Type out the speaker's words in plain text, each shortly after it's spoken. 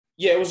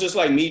yeah, it was just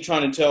like me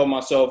trying to tell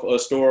myself a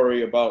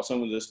story about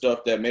some of the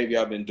stuff that maybe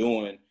I've been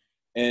doing.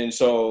 And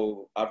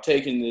so I've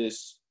taken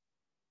this,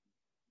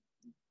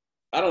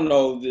 I don't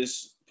know,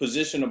 this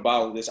position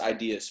about this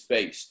idea of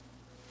space.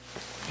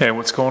 Hey,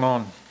 what's going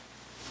on?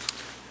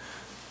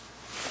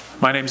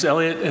 My name's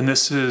Elliott, and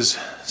this is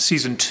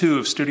season 2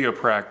 of Studio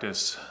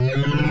Practice.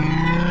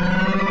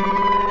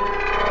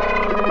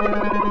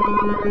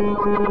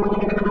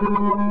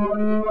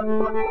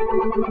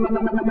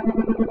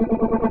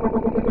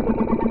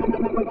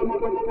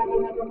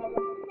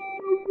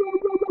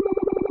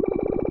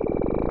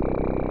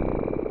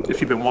 If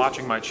you've been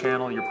watching my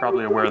channel, you're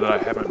probably aware that I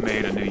haven't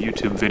made a new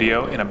YouTube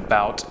video in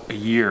about a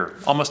year,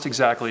 almost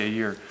exactly a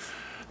year.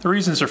 The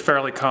reasons are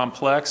fairly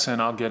complex,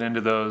 and I'll get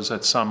into those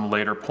at some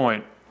later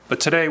point.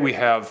 But today we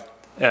have,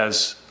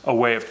 as a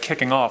way of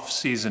kicking off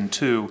season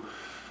 2,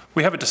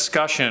 we have a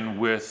discussion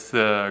with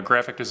the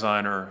graphic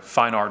designer,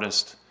 fine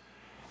artist,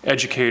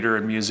 educator,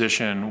 and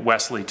musician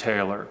Wesley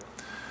Taylor.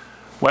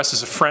 Wes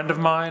is a friend of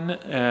mine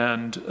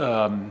and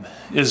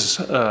is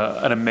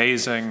an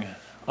amazing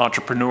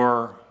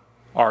entrepreneur,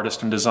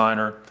 artist, and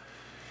designer.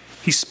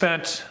 He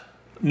spent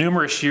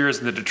numerous years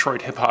in the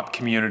Detroit hip-hop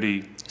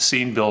community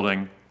scene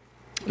building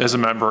as a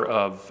member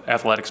of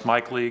Athletics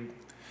Mike League.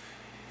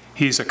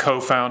 He's a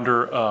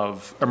co-founder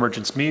of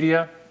Emergence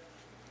Media.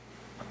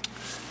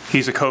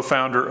 He's a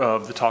co-founder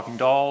of The Talking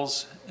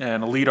Dolls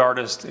and a lead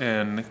artist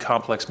in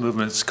Complex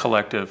Movements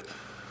Collective.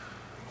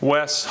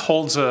 Wes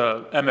holds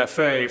a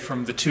MFA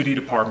from the 2D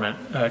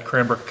department at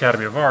Cranbrook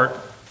Academy of Art,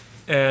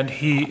 and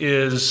he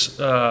is,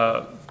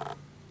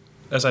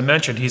 as I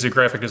mentioned, he's a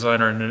graphic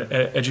designer and an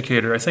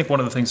educator. I think one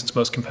of the things that's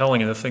most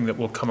compelling, and the thing that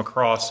will come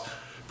across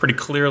pretty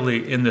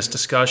clearly in this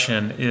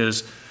discussion,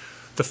 is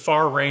the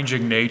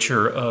far-ranging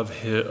nature of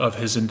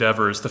his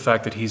endeavors, the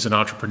fact that he's an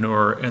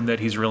entrepreneur and that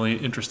he's really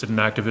interested in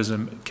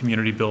activism,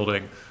 community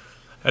building,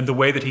 and the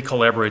way that he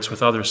collaborates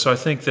with others. So I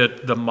think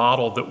that the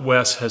model that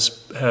Wes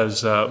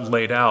has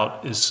laid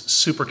out is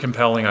super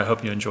compelling. I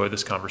hope you enjoy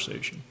this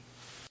conversation.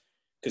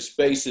 Because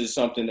space is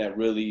something that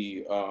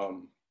really,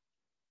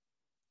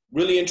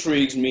 really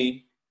intrigues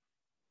me,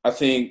 I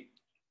think,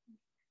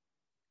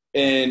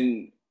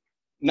 and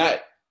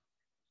not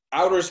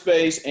outer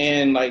space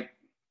and like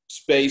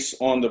space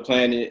on the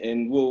planet.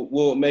 And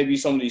we'll maybe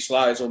some of these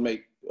slides will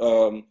make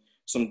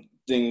some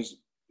things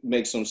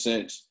make some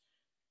sense.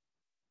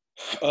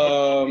 You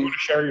want to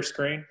share your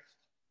screen?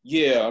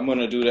 Yeah, I'm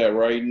gonna do that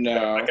right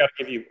now. I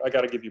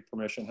gotta give you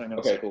permission. Hang on.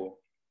 Okay, cool.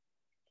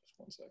 Just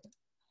 1 second.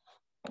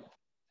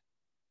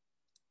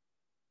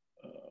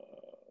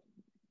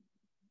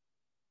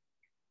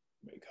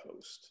 Make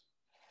host.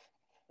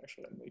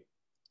 Actually, I make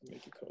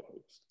you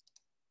co-host.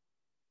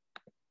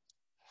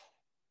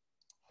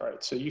 All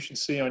right, so you should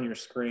see on your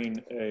screen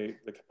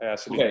the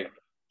capacity. Okay,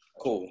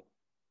 cool.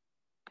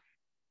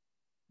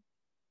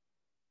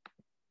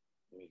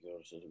 Let me go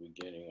to the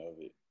beginning of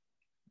it.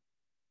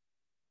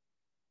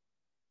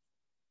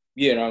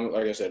 Yeah, and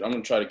like I said, I'm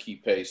gonna try to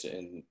keep pace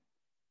and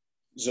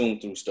zoom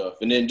through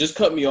stuff, and then just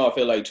cut me off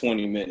at like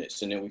 20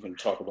 minutes, and then we can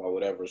talk about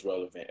whatever is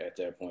relevant at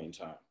that point in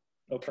time.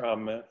 No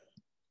problem, man.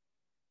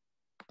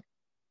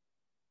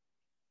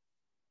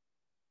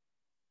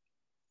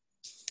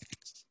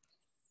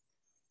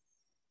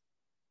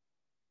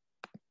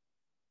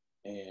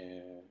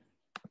 And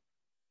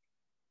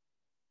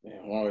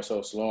man, I'm always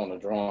so slow on the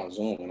draw on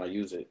Zoom, and I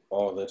use it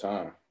all the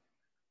time.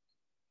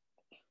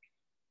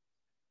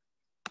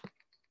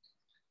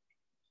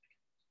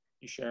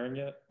 You sharing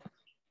yet?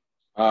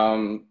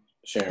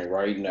 Sharing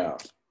right now.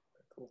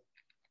 Cool.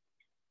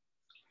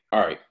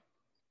 All right.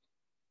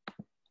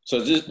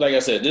 So this, like I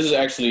said, this is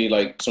actually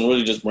like some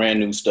really just brand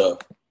new stuff.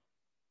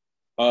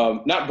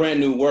 Not brand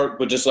new work,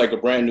 but just like a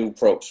brand new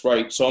approach,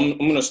 right? So I'm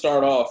gonna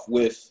start off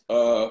with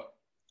a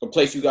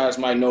place you guys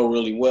might know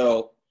really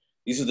well.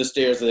 These are the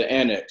stairs of the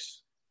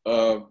annex.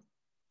 10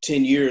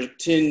 years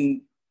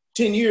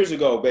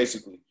ago,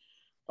 basically.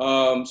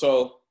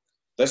 So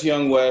that's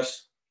young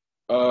Wes.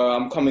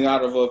 I'm coming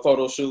out of a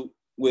photo shoot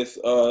with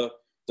the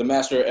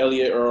master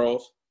Elliott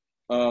Earls.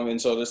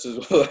 And so this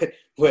is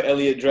what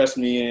Elliott dressed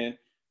me in.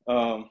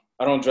 I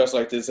don't dress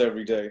like this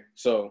every day.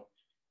 So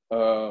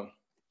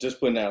just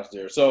putting that out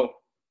there. So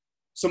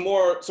some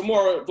more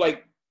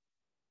like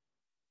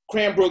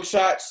Cranbrook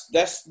shots.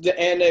 That's the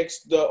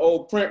annex, the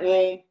old print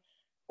room,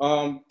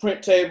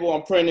 print table.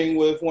 I'm printing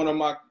with one of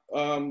my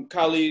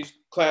colleagues,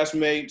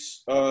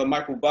 classmates,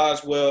 Michael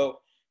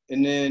Boswell.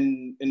 And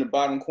then in the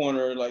bottom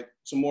corner, like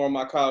some more of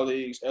my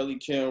colleagues, Ellie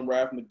Kim,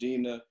 Raph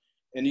Medina.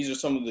 And these are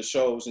some of the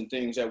shows and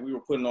things that we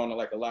were putting on,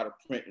 like a lot of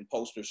print and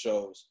poster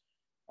shows.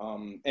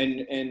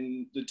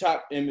 And the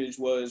top image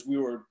was we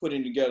were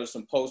putting together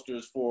some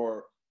posters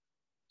for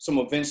some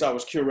events I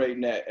was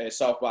curating at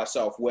South by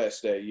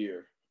Southwest that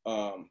year.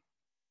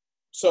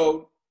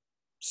 So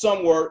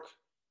some work,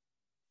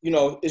 you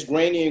know, it's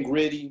grainy and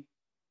gritty.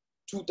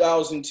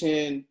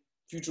 2010,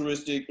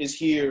 futuristic is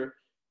here.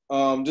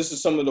 This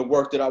is some of the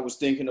work that I was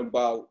thinking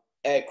about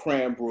at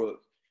Cranbrook.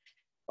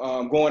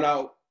 Going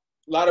out,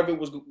 a lot of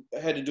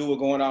it had to do with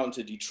going out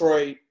into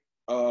Detroit,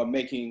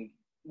 making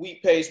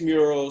wheat paste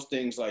murals,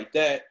 things like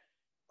that.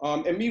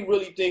 And me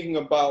really thinking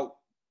about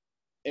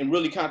and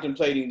really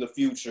contemplating the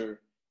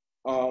future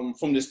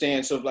from the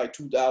stance of like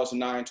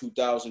 2009,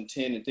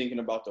 2010, and thinking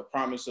about the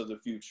promise of the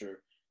future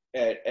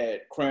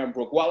at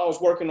Cranbrook, while I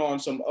was working on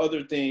some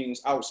other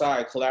things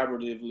outside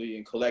collaboratively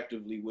and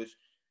collectively, which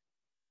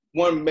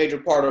one major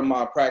part of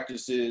my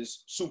practice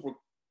is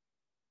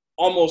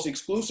almost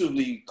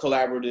exclusively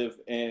collaborative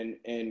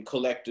and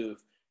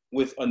collective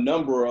with a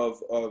number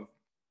of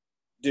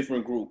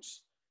different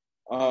groups.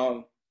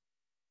 So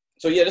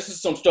yeah, this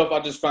is some stuff I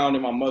just found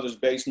in my mother's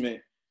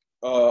basement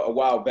a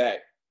while back.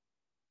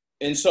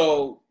 And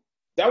so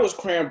that was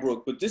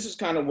Cranbrook, but this is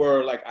kind of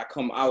where like I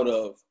come out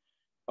of.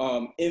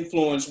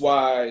 Influence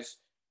wise,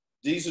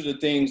 these are the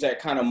things that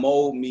kind of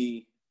mold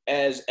me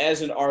as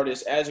an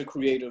artist, as a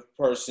creative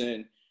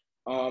person.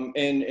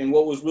 And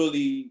what was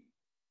really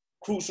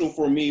crucial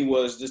for me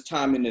was this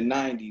time in the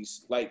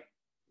 90s, like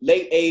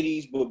late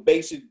 80s, but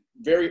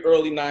very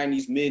early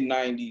 90s, mid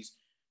 90s,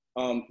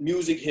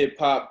 music, hip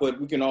hop,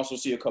 but we can also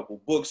see a couple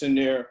books in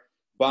there.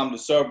 Bomb the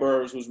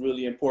Suburbs was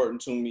really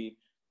important to me.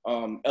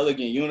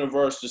 Elegant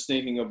Universe, just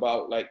thinking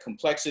about like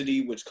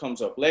complexity, which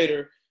comes up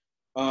later.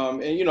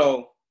 And you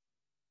know,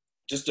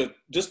 just a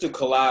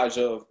collage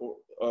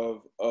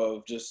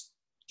of just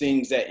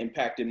things that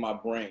impacted my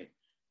brain,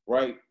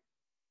 right?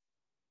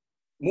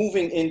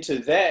 Moving into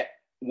that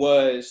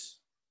was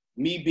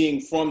me being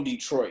from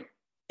Detroit.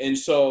 And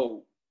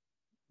so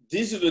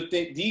these are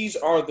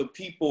the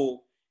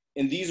people,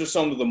 and these are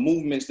some of the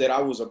movements that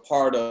I was a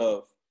part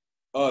of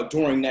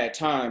during that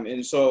time.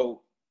 And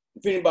so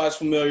if anybody's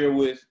familiar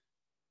with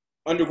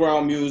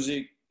underground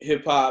music,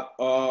 hip hop,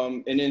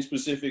 and then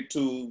specific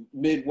to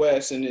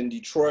Midwest and in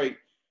Detroit,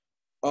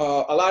 a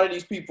lot of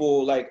these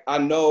people like I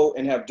know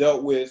and have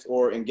dealt with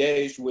or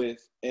engaged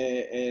with.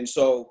 And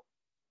so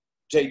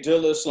Jay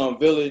Dilla, Slum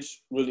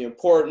Village, really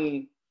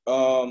important.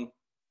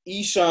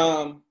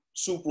 Esham,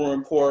 super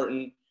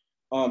important.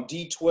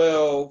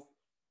 D12,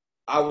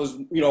 I was,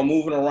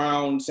 moving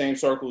around same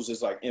circles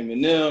as like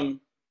Eminem.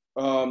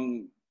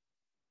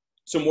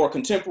 Some more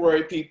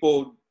contemporary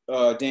people,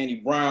 Danny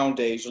Brown,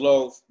 Dej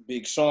Loaf,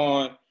 Big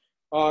Sean.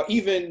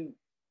 Even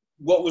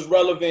what was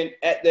relevant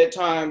at that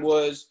time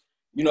was,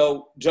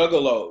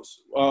 juggalos.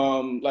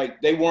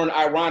 Like they weren't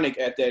ironic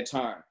at that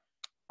time.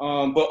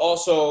 But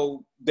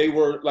also they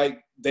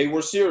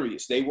were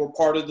serious. They were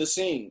part of the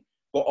scene,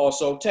 but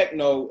also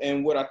techno.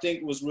 And what I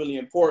think was really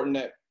important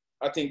that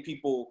I think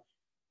people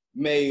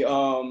may,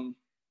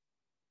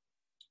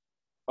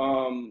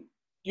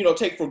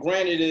 take for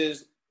granted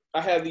is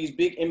I have these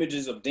big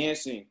images of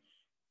dancing,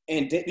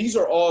 and these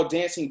are all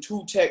dancing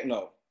to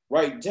techno,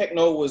 right?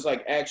 Techno was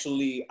like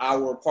actually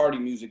our party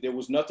music. There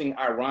was nothing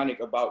ironic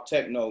about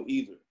techno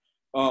either.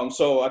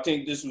 So I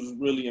think this was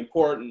really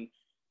important.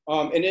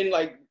 And then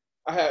like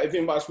if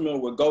anybody's familiar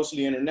with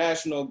Ghostly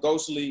International,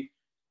 Ghostly,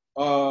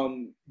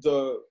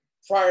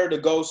 prior to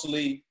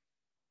Ghostly,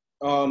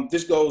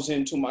 this goes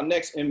into my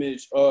next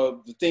image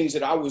of the things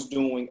that I was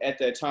doing at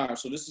that time.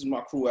 So this is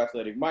my crew,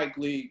 Athletic Mike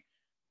League.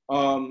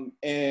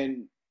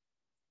 And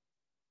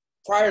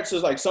prior to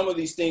like some of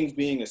these things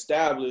being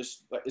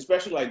established, like,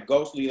 especially like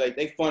Ghostly, like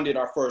they funded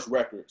our first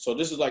record. So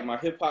this is like my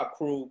hip hop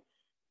crew.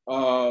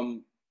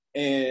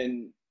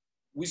 And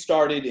we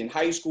started in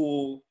high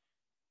school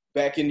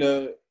back in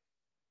the,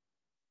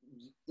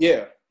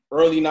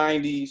 early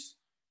 90s.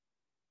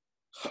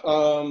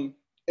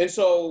 And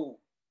so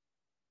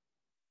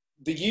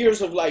the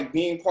years of like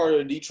being part of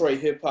the Detroit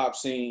hip hop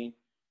scene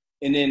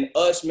and then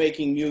us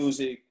making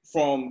music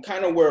from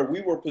kind of where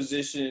we were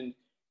positioned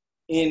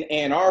in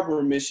Ann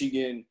Arbor,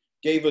 Michigan,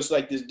 gave us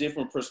like this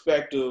different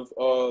perspective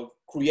of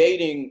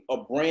creating a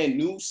brand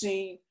new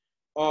scene.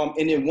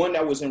 And then one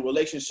that was in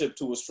relationship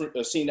to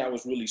a scene that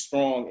was really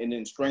strong, and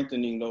then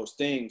strengthening those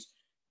things.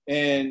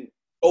 And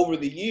over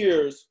the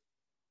years,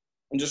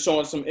 I'm just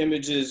showing some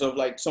images of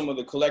like some of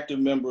the collective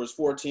members,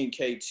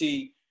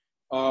 14KT,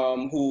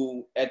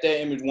 who at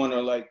that image won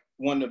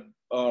the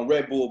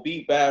Red Bull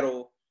Beat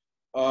Battle.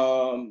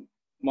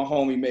 My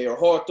homie Mayor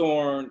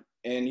Hawthorne,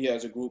 and he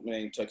has a group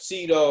named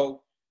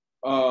Tuxedo.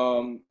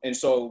 And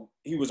so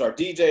he was our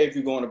DJ. If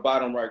you go in the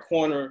bottom right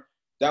corner,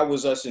 that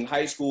was us in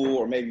high school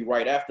or maybe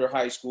right after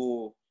high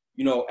school,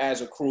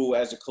 as a crew,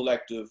 as a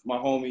collective. My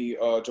homie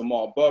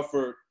Jamal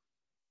Bufford,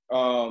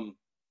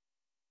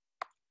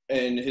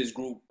 and his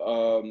group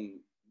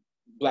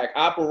Black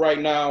Opera right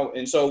now.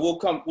 And so we'll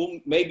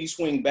maybe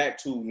swing back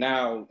to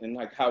now and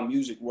like how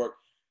music worked.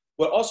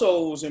 But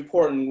also what was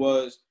important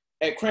was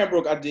at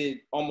Cranbrook, I did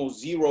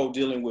almost zero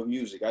dealing with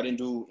music. I didn't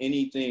do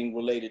anything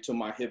related to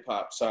my hip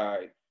hop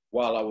side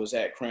while I was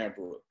at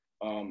Cranbrook.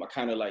 I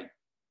kind of like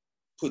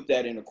put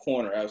that in a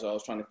corner as I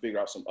was trying to figure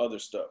out some other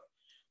stuff.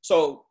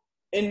 So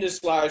in this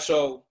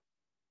slideshow,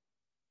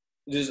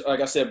 this, like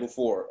I said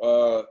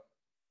before,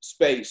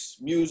 space,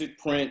 music,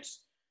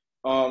 prints,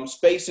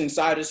 space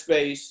inside of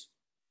space,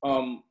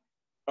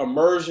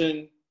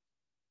 immersion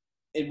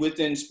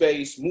within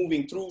space,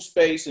 moving through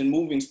space and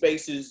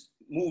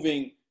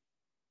moving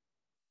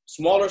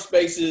smaller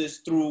spaces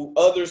through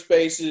other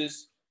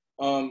spaces,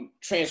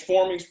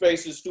 transforming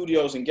spaces,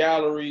 studios and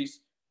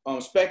galleries,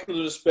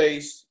 speculative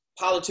space,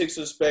 politics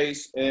of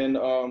space, and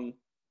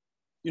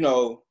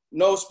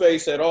no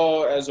space at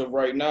all as of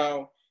right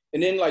now.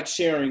 And then like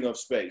sharing of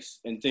space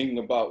and thinking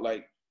about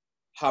like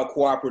how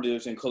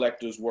cooperatives and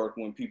collectives work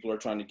when people are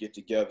trying to get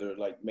together,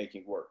 like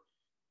making work.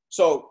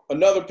 So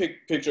another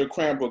picture of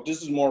Cranbrook,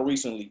 this is more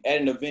recently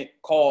at an event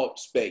called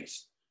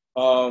Space,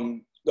 a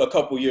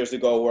couple years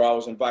ago, where I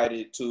was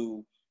invited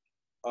to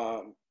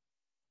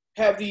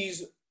have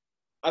these,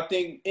 I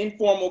think,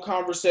 informal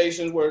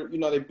conversations where,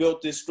 they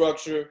built this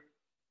structure,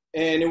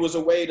 and it was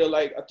a way to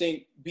like, I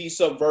think, be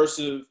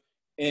subversive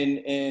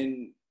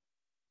and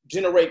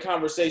generate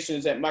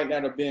conversations that might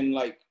not have been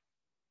like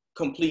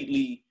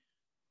completely,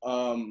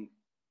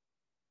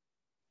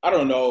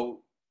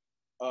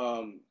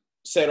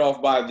 set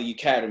off by the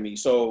academy.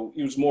 So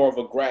it was more of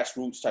a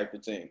grassroots type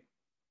of thing.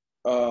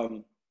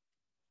 I'm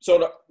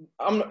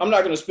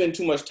not going to spend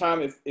too much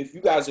time. If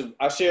you guys have,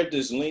 I shared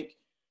this link,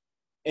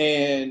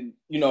 and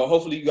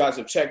hopefully you guys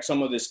have checked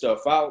some of this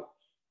stuff out.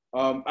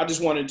 I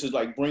just wanted to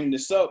like bring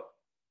this up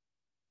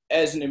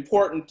as an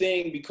important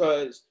thing,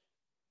 because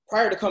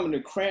prior to coming to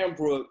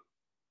Cranbrook,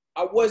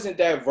 I wasn't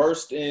that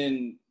versed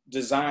in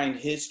design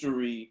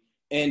history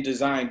and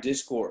design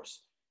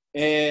discourse.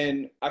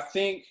 And I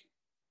think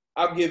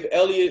I'll give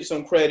Elliott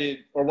some credit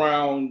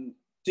around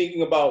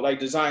thinking about like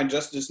Design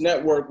Justice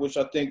Network, which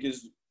I think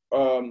is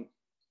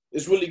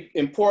really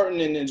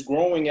important and is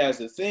growing as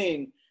a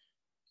thing.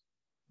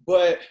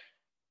 But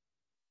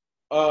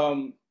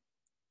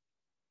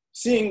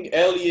seeing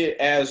Elliott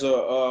as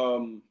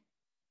the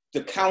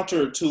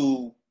counter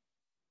to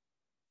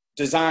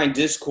design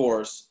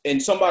discourse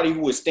and somebody who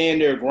would stand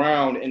their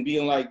ground and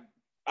being like,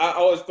 I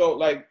always felt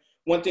like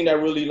one thing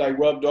that really like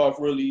rubbed off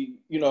really,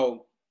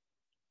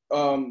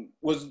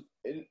 was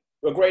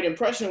a great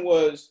impression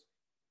was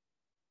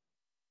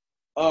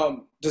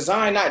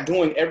design not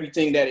doing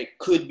everything that it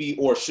could be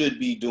or should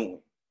be doing.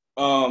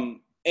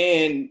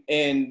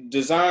 And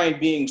design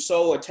being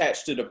so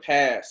attached to the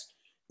past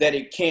that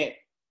it can't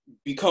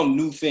become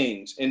new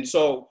things. And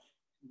so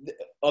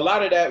a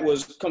lot of that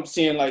was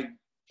seeing like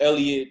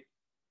Elliott,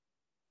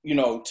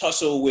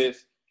 tussle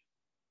with,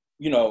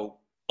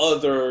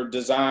 other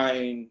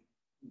design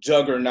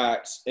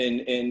juggernauts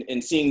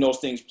and seeing those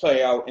things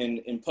play out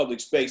in public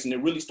space. And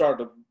it really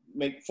started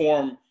to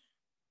form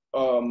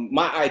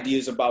my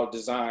ideas about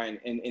design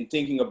and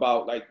thinking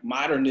about like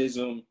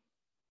modernism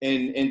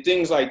and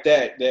things like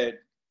that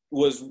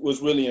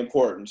was really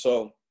important.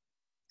 So,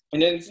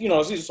 and then, these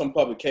are some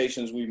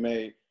publications we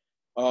made.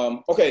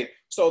 Okay,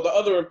 so the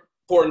other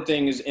important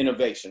thing is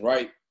innovation,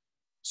 right?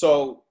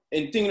 So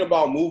in thinking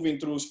about moving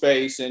through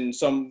space, and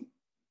some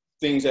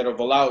things that have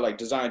allowed, like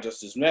Design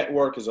Justice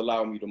Network has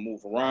allowed me to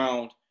move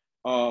around.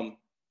 I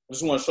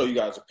just want to show you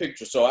guys a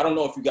picture. So I don't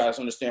know if you guys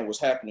understand what's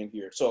happening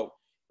here. So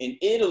in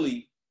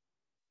Italy,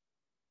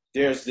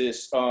 there's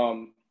this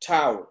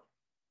tower,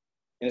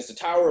 and it's the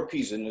Tower of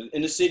Pisa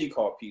in the city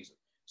called Pisa.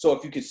 So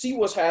if you can see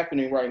what's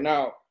happening right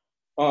now,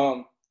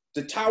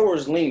 the tower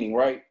is leaning,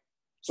 right?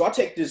 So I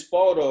take this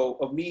photo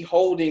of me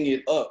holding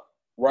it up,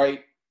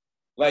 right?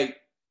 Like,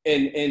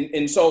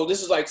 and so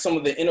this is like some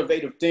of the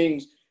innovative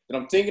things that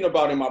I'm thinking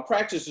about in my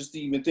practice, just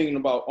even thinking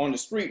about on the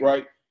street,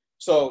 right?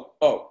 So,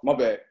 oh, my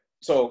bad.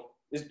 So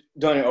it's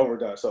done and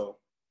overdone. So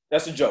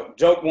that's a joke.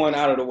 Joke one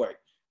out of the way.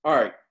 All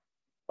right.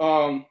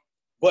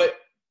 But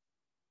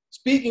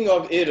speaking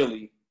of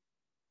Italy,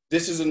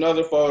 this is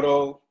another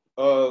photo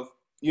of,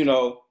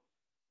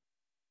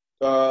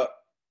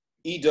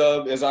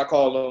 E-Dub, as I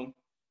call him.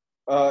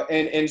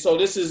 And so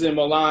this is in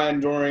Milan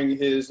during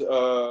his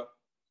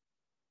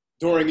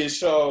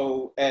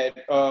show at,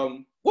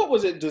 what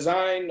was it,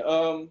 Design?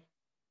 It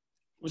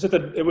was at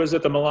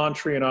the Milan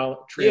Triennale.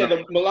 Yeah,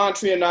 the Milan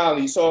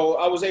Triennale. So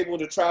I was able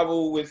to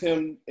travel with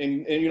him,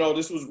 and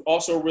this was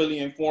also really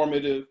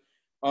informative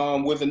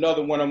with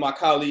another one of my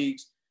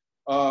colleagues,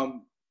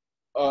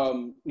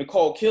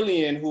 Nicole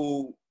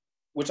Killian,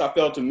 which I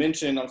failed to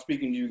mention. I'm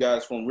speaking to you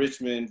guys from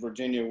Richmond,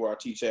 Virginia, where I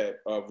teach at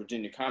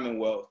Virginia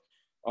Commonwealth.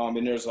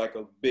 And there's like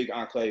a big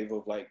enclave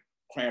of like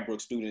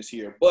Cranbrook students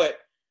here. But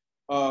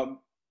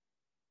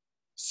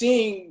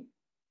seeing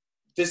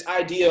this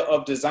idea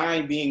of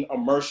design being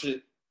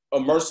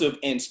immersive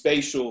and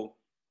spatial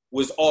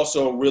was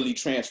also really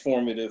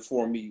transformative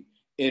for me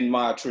in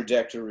my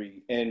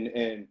trajectory.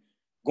 And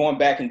going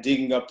back and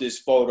digging up this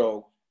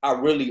photo, I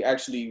really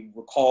actually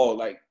recall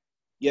like,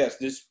 yes,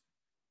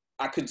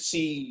 I could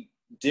see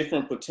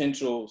different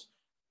potentials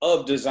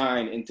of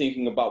design and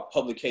thinking about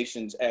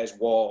publications as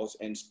walls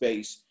and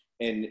space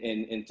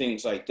and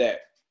things like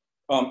that,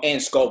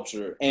 and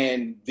sculpture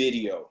and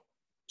video.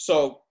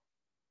 So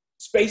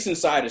space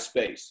inside of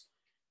space.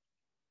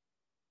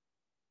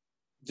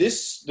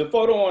 The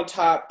photo on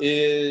top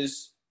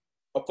is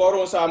a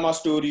photo inside my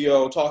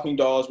studio, Talking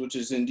Dolls, which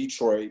is in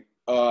Detroit.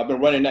 I've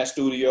been running that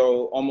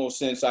studio almost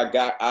since I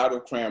got out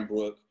of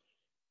Cranbrook.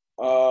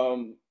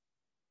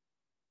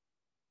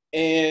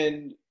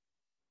 And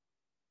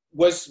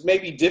what's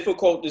maybe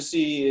difficult to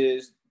see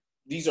is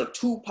these are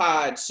two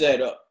pods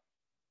set up.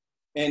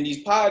 And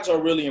these pods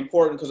are really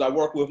important because I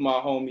work with my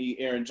homie,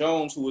 Aaron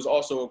Jones, who is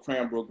also a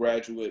Cranbrook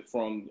graduate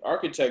from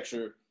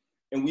architecture.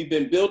 And we've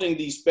been building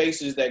these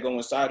spaces that go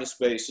inside of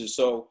spaces.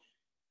 So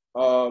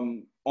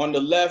on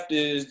the left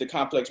is the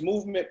complex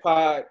movement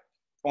pod.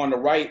 On the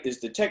right is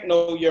the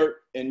techno yurt.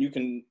 And you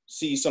can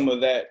see some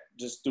of that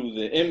just through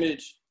the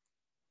image.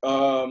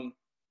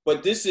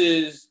 But this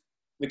is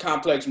the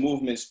complex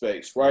movement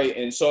space, right?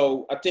 And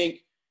so I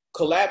think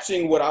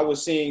collapsing what I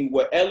was seeing,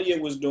 what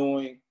Elliott was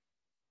doing,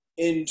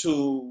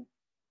 into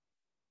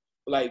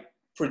like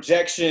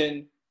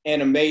projection,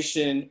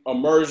 animation,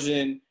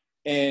 immersion,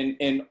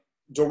 and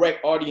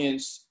direct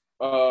audience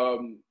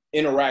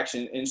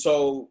interaction. And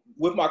so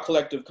with my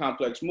collective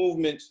complex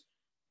movements,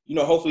 you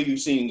know, hopefully you've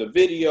seen the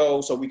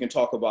video, so we can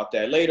talk about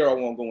that later. I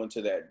won't go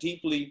into that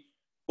deeply,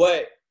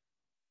 but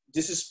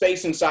this is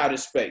space inside of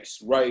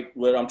space, right?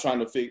 What I'm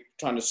trying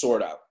to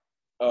sort out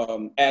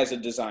as a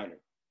designer.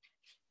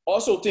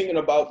 Also thinking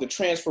about the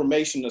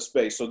transformation of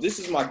space. So this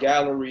is my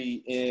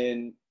gallery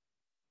in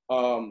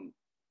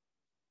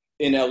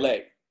LA,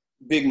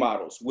 Big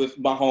Models, with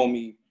my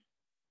homie,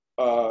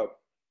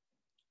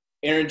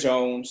 Aaron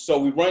Jones. So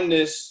we run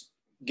this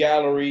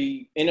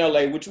gallery in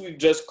LA, which we've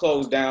just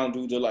closed down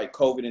due to like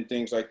COVID and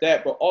things like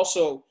that, but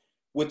also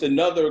with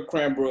another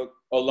Cranbrook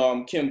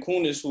alum, Kim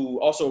Kunis, who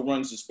also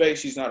runs the space.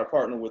 She's not a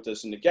partner with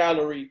us in the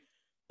gallery,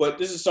 but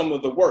this is some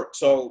of the work.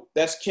 So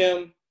that's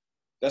Kim.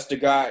 That's the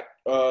guy,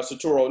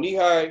 Satoru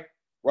Nihai,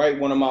 right?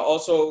 One of my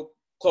also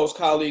close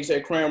colleagues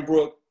at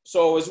Cranbrook.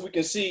 So as we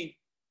can see,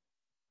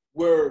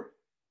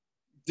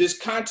 this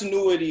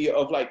continuity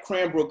of like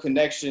Cranbrook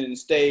connection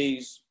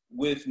stays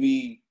with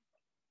me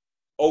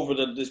over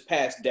this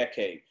past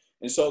decade.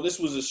 And so this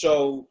was a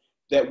show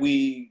that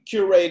we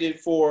curated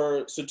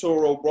for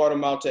Satoru, brought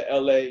him out to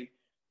LA.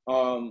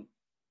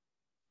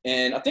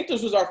 And I think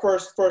this was our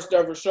first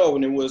ever show,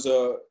 and it was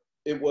a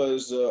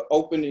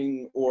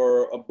opening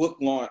or a book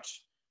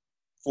launch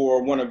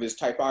for one of his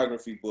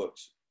typography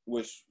books,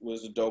 which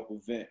was a dope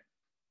event.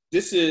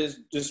 This is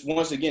just,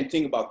 once again,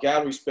 think about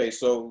gallery space.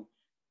 So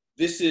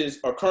this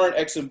is a current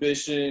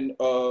exhibition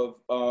of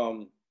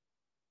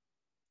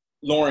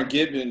Laura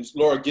Gibbons,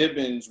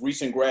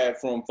 recent grad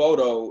from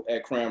photo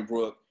at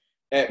Cranbrook,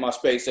 at my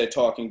space at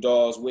Talking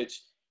Dolls,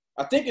 which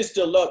I think is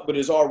still up, but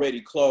is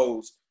already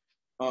closed.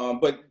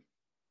 But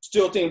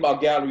still thinking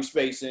about gallery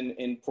space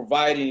and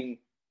providing,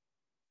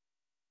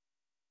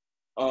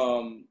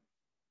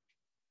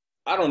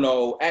 I don't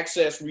know,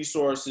 access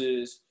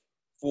resources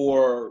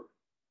for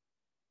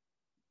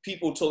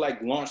people to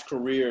like launch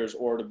careers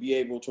or to be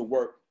able to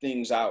work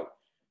things out.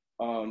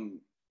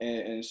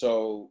 And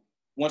so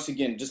once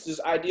again, just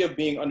this idea of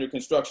being under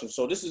construction.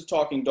 So this is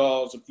Talking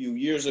Dolls a few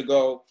years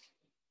ago,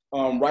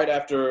 right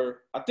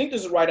after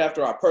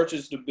I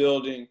purchased the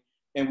building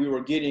and we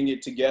were getting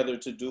it together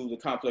to do the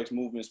complex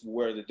movements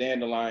where the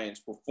Dandelions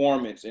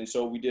performance. And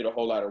so we did a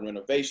whole lot of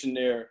renovation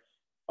there.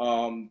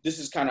 This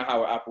is kind of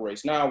how it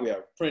operates now. We have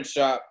a print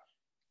shop,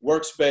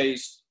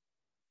 workspace,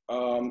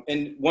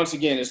 and once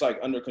again, it's like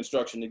under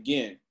construction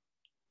again.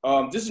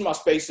 This is my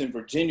space in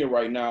Virginia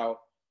right now,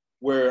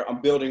 where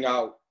I'm building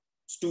out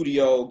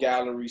studio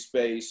gallery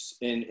space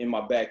in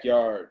my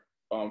backyard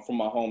from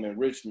my home in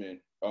Richmond,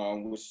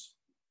 which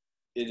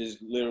it is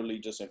literally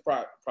just in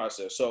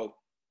process. So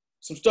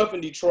some stuff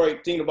in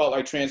Detroit, thinking about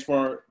like I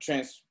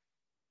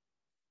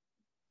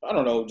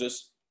don't know,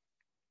 just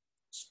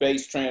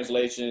space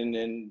translation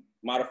and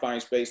modifying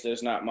space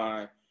that's not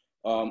mine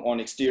on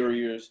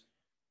exteriors.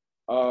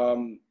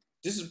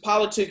 This is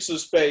politics of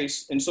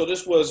space. And so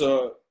this was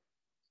a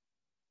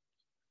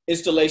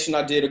installation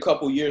I did a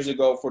couple years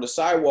ago for the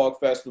Sidewalk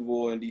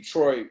Festival in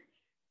Detroit.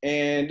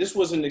 And this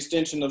was an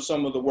extension of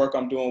some of the work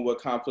I'm doing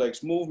with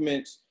complex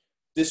movements.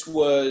 This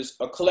was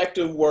a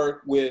collective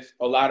work with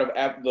a lot of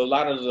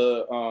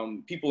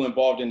the people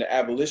involved in the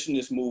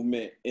abolitionist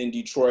movement in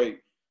Detroit,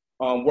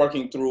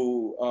 working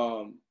through,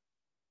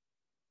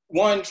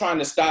 one, trying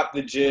to stop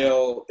the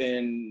jail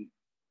in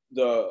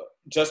the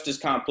Justice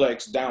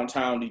Complex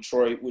downtown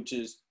Detroit, which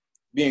is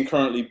being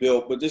currently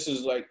built. But this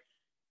is like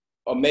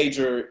a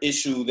major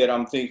issue that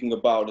I'm thinking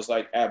about, is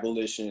like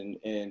abolition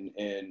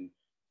and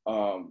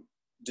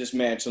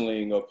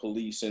dismantling of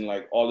police and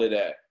like all of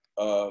that.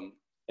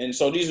 And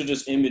so these are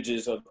just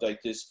images of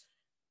like this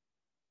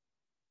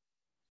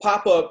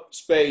pop-up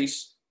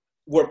space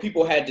where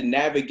people had to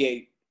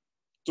navigate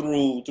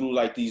through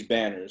like these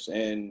banners.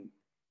 And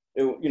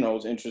it, you know,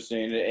 it's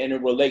interesting, and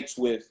it relates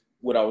with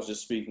what I was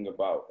just speaking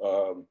about.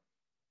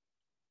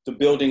 The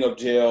building of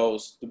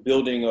jails, the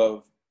building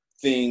of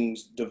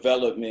things,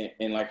 development,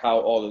 and like how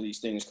all of these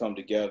things come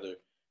together,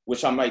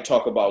 which I might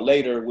talk about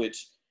later,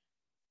 which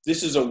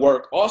this is a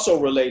work also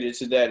related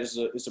to that.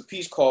 It's a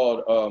piece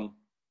called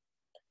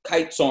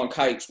Kites on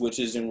Kites, which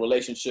is in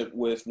relationship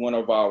with one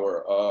of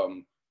our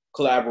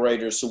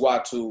collaborators,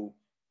 Suwatu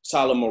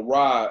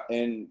Salamara.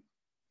 And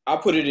I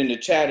put it in the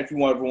chat if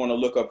you ever want to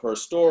look up her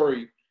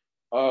story.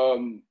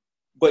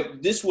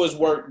 But this was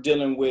work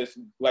dealing with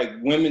like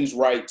women's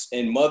rights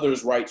and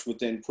mothers' rights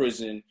within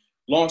prison.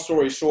 Long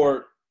story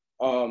short,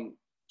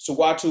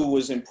 Suwatu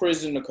was in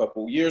prison a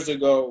couple years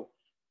ago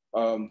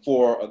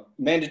for a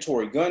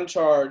mandatory gun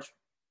charge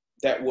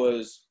that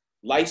was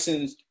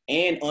licensed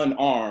and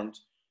unarmed.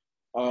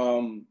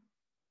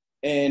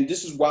 And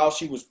this is while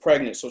she was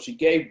pregnant. So she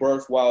gave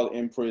birth while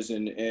in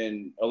prison.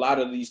 And a lot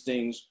of these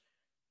things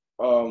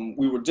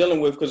we were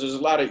dealing with, because there's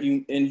a lot of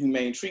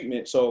inhumane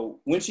treatment. So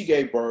when she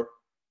gave birth,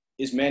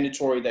 it's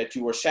mandatory that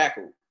you are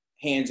shackled,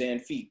 hands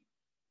and feet.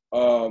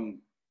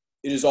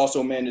 It is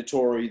also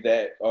mandatory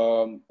that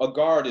a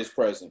guard is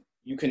present.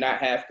 You cannot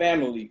have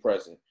family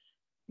present.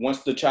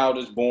 Once the child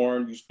is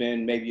born, you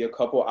spend maybe a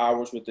couple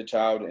hours with the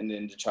child, and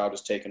then the child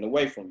is taken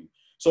away from you.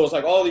 So it's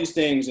like all these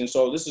things. And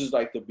so this is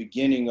like the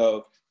beginning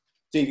of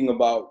thinking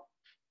about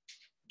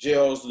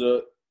jails,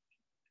 the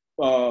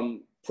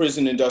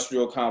prison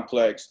industrial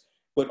complex,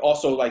 but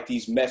also like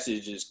these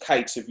messages,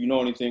 kites. If you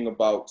know anything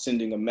about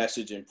sending a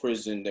message in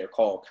prison, they're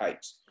called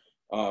kites.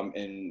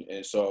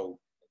 And so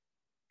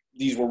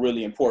these were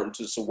really important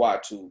to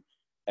Suwatu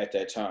at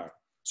that time.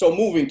 So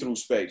moving through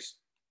space.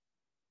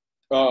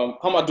 How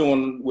am I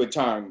doing with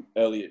time,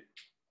 Elliott?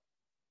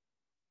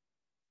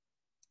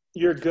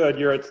 You're good.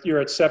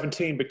 You're at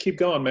 17, but keep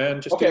going, man.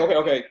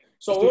 Okay.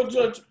 So we'll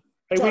just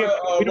try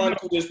to run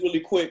through this really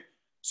quick.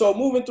 So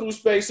moving through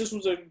space, this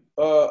was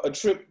a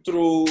trip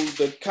through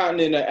the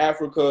continent of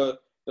Africa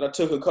that I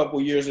took a couple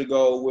years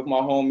ago with my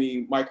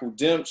homie Michael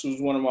Demps,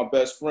 who's one of my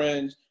best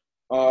friends,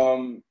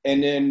 and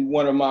then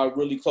one of my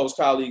really close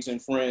colleagues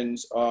and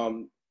friends,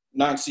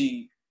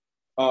 Nancy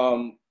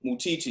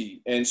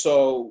Mutiti. And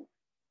so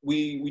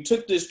we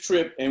took this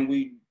trip, and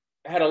we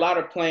had a lot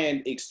of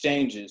planned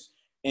exchanges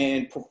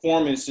and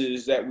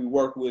performances that we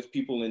worked with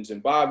people in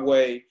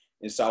Zimbabwe,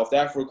 in South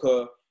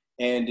Africa,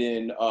 and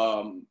in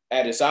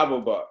Addis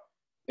Ababa.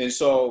 And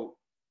so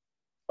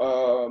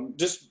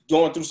just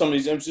going through some of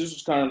these images, this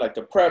was kind of like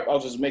the prep. I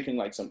was just making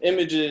like some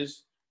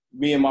images.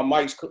 Me and my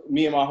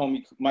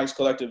homie Mike's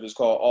collective is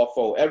called All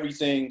For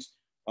Everythings.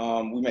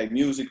 We make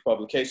music,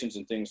 publications,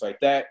 and things like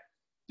that.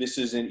 This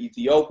is in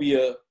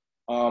Ethiopia.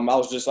 I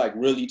was just like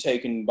really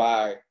taken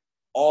by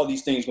all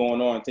these things going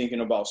on,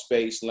 thinking about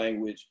space,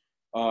 language,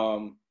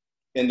 and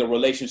the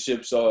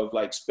relationships of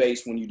like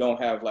space when you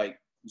don't have like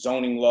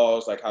zoning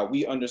laws, like how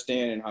we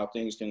understand and how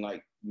things can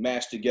like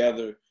mash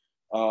together.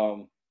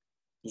 It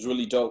was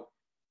really dope.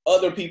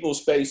 Other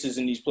people's spaces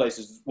in these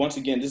places. Once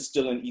again, this is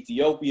still in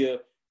Ethiopia,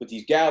 with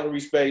these gallery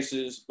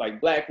spaces,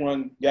 like Black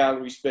run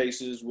gallery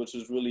spaces, which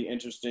is really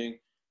interesting.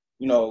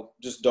 You know,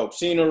 just dope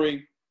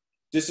scenery.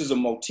 This is a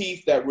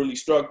motif that really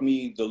struck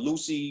me, the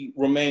Lucy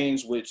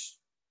remains, which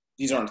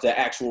these aren't the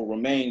actual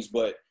remains,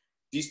 but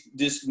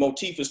this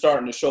motif is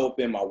starting to show up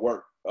in my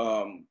work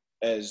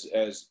as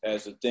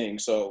a thing.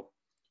 So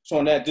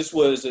on that, this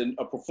was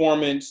a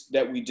performance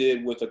that we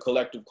did with a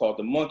collective called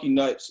the Monkey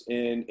Nuts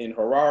in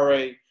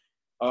Harare,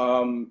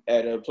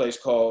 at a place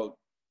called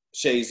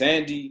Chez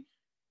Zandy.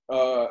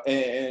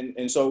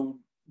 And so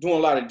doing a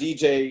lot of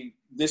DJ.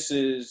 This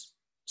is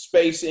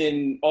space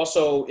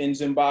also in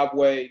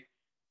Zimbabwe,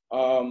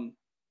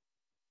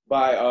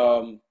 by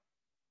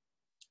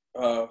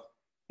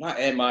not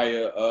Ed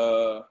Maya,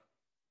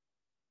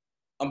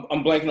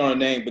 I'm blanking on her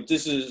name, but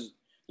this is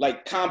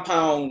like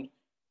compound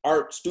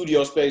art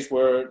studio space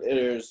where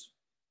there's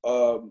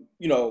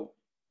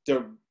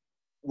they're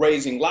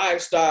raising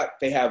livestock,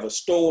 they have a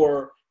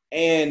store,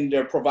 and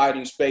they're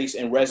providing space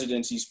and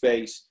residency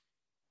space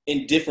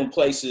in different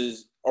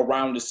places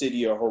around the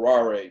city of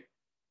Harare.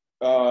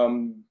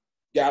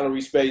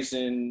 Gallery space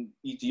in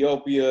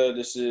Ethiopia.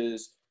 This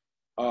is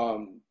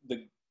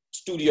the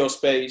studio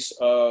space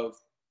of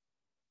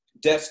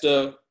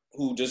Desta,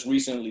 who just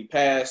recently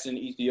passed in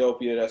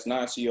Ethiopia. That's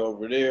Nancy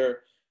over there.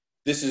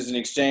 This is an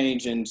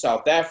exchange in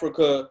South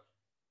Africa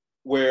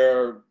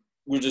where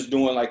we're just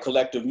doing like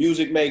collective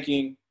music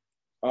making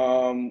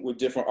with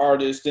different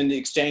artists. Then the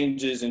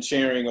exchanges and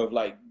sharing of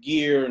like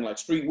gear and like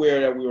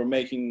streetwear that we were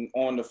making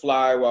on the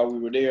fly while we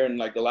were there. And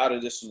like a lot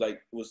of this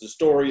was the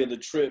story of the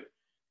trip.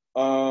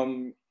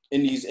 In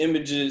these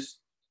images,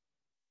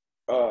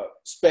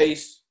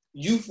 space,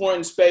 youth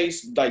run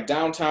space, like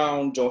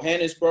downtown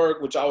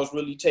Johannesburg, which I was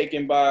really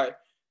taken by,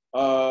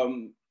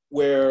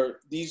 where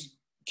these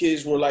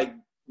kids were like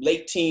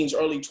late teens,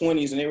 early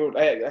 20s, and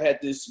I had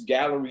this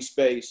gallery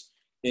space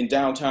in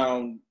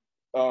downtown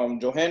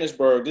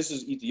Johannesburg. This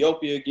is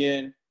Ethiopia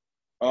again.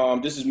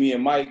 This is me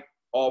and Mike,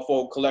 All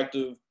For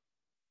Collective,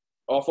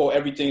 All For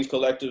Everything's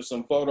Collective,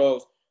 some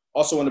photos.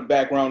 Also in the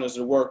background is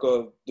the work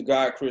of the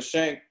guy, Chris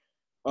Shank,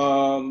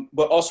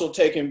 but also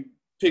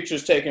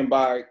pictures taken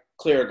by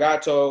Claire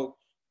Gatto,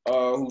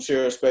 who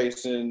share a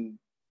space and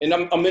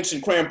I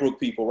mentioned Cranbrook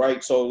people,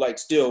 right? So like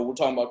still, we're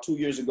talking about 2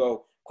 years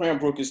ago,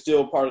 Cranbrook is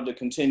still part of the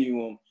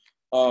continuum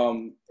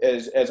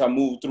as I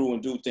move through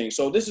and do things.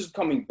 So this is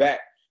coming back.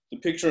 The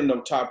picture in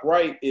the top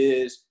right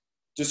is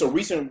just a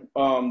recent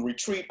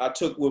retreat I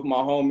took with my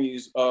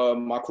homies,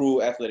 my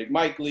crew, Athletic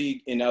Mike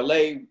League in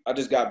LA. I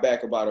just got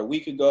back about a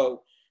week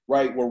ago,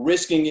 right? We're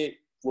risking it.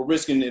 We're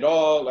risking it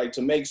all, like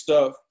to make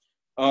stuff.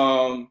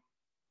 And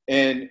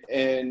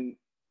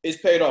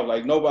it's paid off.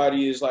 Like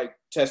nobody is like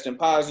testing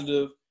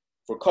positive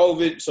for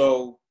COVID.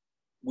 So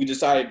we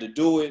decided to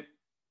do it,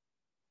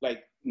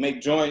 like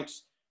make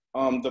joints.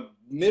 The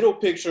middle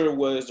picture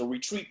was a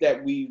retreat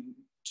that we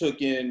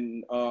took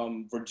in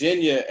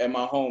Virginia at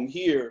my home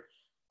here.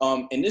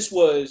 And this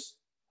was,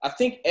 I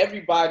think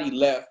everybody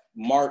left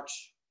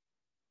March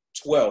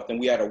 12th, and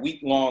we had a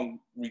week-long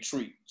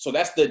retreat. So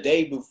that's the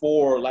day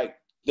before like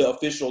the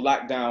official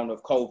lockdown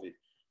of COVID.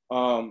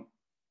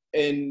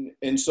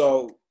 And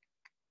so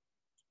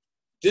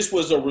this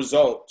was a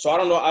result. So I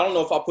don't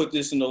know if I put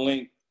this in the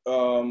link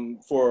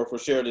for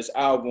share this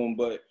album,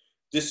 but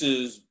this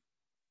is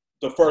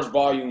the first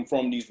volume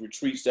from these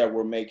retreats that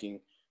we're making,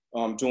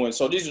 doing.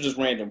 So these are just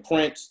random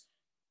prints.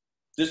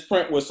 This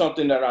print was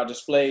something that I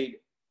displayed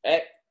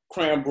at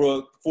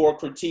Cranbrook for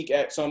critique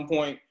at some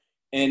point.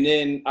 And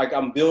then like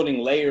I'm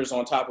building layers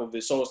on top of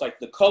it. So it's like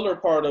the color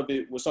part of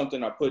it was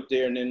something I put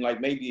there. And then like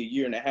maybe a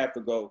year and a half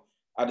ago,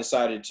 I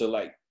decided to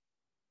like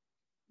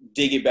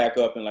dig it back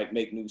up and like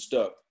make new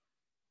stuff.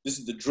 This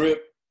is the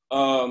drip.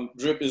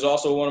 Drip is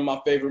also one of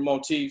my favorite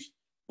motifs,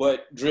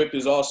 but drip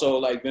has also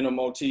like been a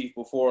motif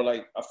before.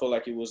 Like I feel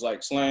like it was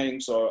like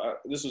slang. So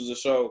this was a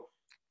show.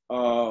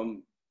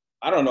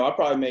 I don't know. I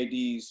probably made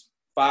these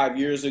 5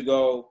 years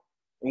ago.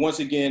 And once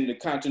again, the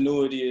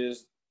continuity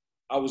is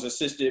I was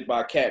assisted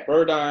by Kat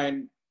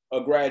Burdine,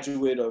 a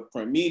graduate of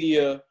Print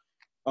Media,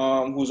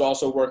 who's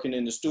also working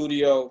in the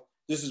studio.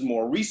 This is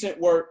more recent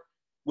work,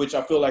 which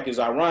I feel like is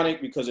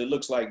ironic because it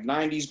looks like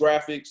 90s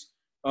graphics.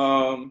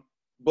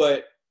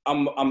 But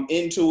I'm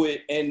into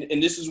it,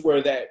 and this is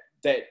where that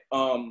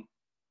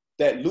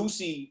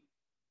Lucy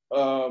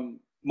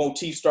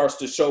motif starts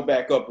to show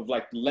back up of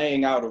like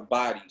laying out of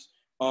bodies,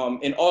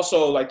 and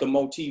also like the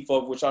motif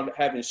of which I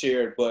haven't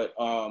shared, but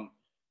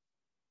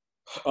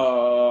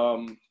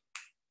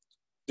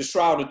the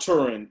Shroud of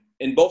Turin,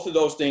 and both of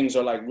those things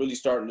are like really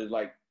starting to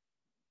like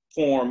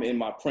form in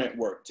my print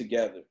work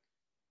together.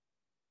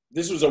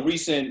 This was a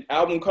recent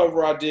album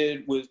cover I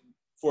did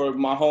for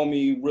my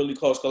homie, really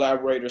close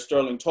collaborator,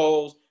 Sterling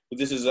Tolles. But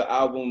this is an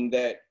album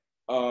that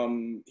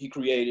he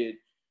created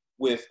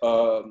with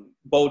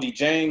Bodie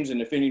James.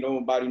 And if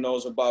anybody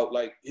knows about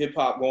like hip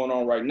hop going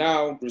on right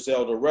now,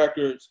 Griselda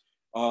Records,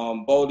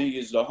 Bodie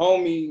is the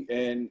homie.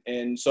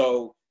 And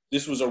so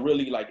this was a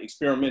really like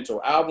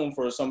experimental album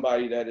for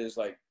somebody that is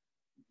like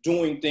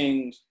doing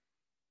things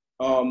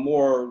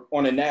more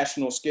on a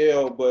national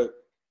scale. But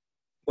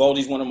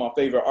Bodie's one of my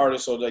favorite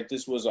artists. So like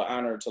this was an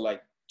honor to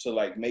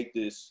make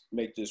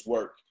this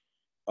work.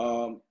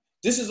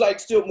 This is like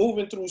still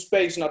moving through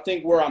space, and I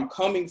think where I'm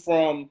coming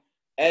from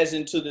as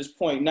into this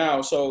point now.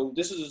 So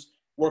this is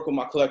work with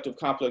my collective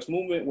Complex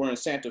Movement. We're in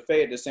Santa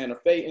Fe at the Santa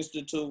Fe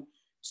Institute.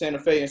 Santa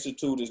Fe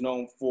Institute is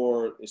known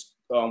for its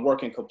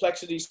work in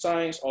complexity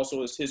science,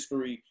 also its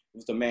history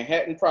with the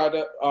Manhattan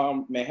Project.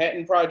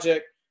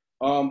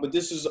 But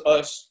this is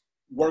us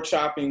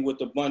workshopping with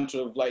a bunch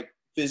of like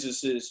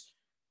physicists,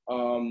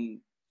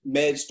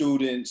 med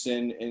students,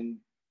 and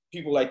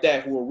people like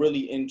that who are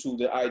really into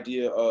the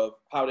idea of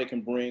how they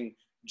can bring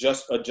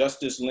just a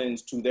justice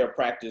lens to their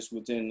practice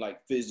within like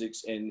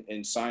physics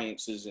and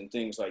sciences and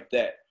things like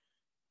that.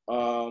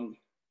 Some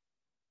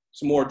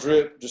more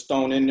drip just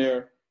thrown in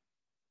there.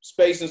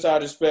 Space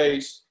inside of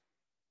space,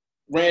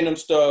 random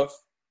stuff.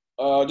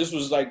 This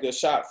was like a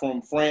shot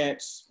from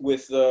France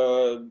with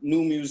the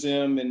new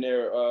museum in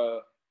their,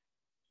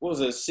 what was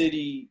it,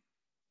 city,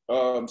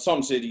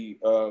 some city.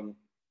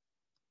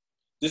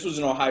 This was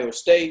in Ohio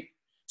State.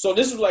 So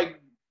this was like,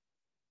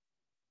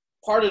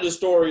 part of the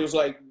story was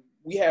like,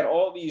 we had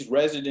all these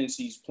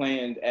residencies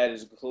planned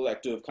as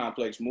collective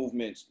complex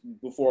movements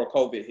before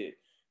COVID hit.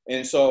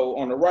 And so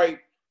on the right,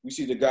 we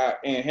see the guy,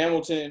 Ann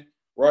Hamilton,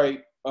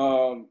 right?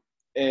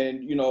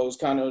 And, you know, it's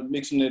kind of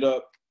mixing it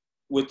up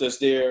with us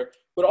there,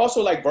 but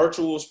also like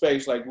virtual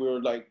space, like we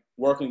were like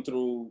working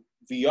through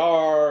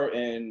VR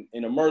and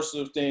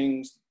immersive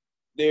things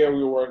there.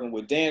 We were working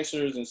with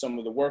dancers and some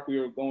of the work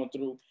we were going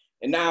through.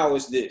 And now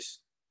it's this,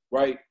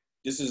 right?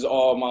 This is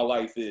all my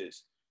life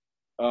is.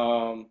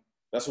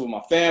 That's with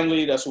my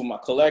family. That's with my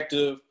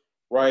collective,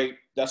 right?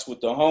 That's with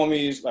the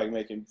homies, like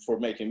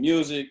making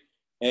music.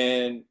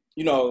 And,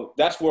 you know,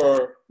 that's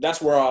where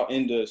I'll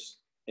end us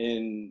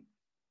in,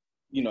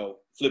 you know,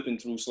 flipping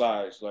through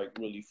slides like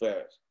really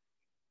fast.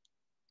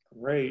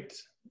 Great.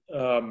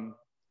 Can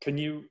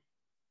you,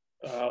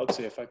 let's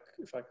see if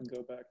I can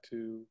go back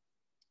to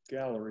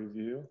gallery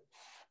view,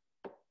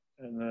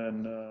 and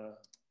then I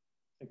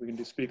think we can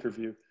do speaker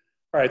view.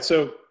 All right,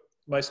 so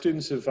my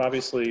students have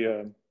obviously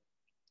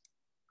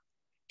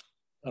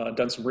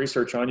done some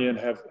research on you and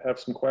have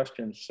some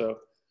questions. So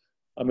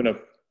I'm going to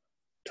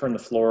turn the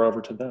floor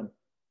over to them.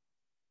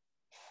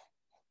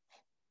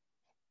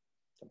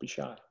 Don't be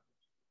shy.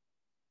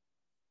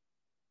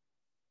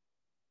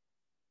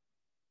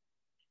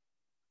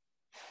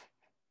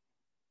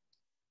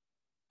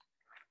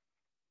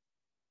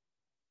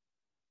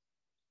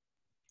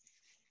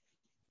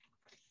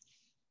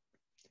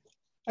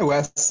 Hi,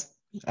 Wes.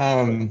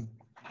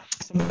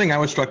 Something I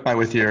was struck by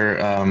with your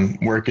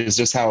work is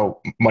just how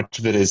much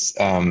of it is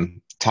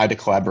tied to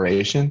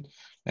collaboration.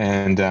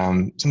 And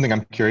something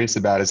I'm curious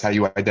about is how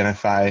you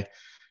identify,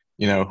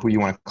 who you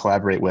want to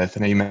collaborate with.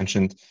 I know you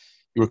mentioned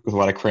you work with a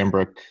lot of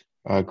Cranbrook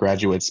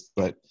graduates,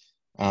 but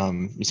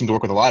you seem to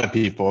work with a lot of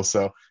people.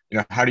 So,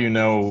 how do you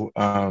know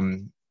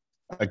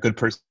a good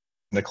person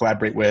to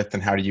collaborate with,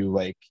 and how do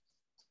you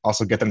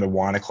also get them to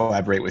want to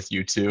collaborate with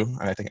you too?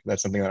 And I think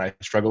that's something that I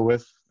struggle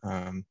with.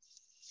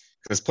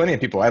 There's plenty of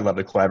people I'd love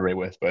to collaborate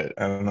with, but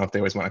I don't know if they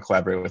always want to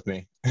collaborate with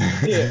me.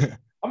 Yeah.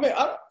 I mean,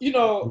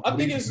 I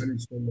think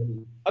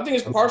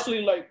it's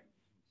partially like,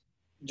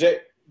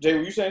 Jay,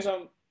 were you saying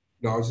something?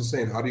 No, I was just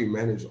saying, how do you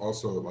manage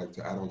also, like,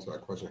 to add on to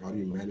that question, how do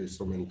you manage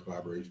so many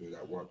collaborations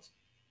at once?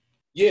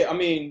 Yeah, I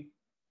mean,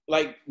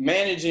 like,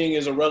 managing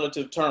is a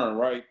relative term,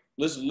 right?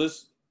 Let's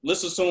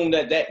assume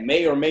that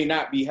may or may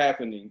not be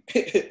happening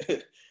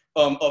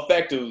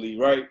effectively,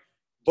 right?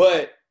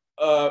 But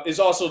it's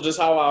also just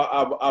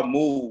how I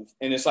move,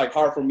 and it's like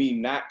hard for me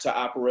not to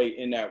operate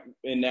in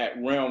that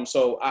realm.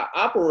 So I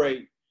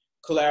operate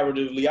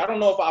collaboratively. I don't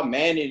know if I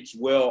manage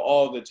well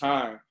all the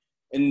time,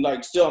 and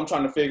like still I'm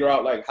trying to figure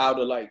out like how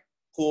to like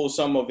pull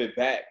some of it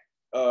back.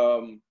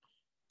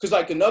 Because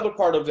like another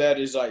part of that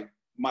is like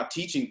my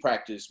teaching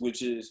practice,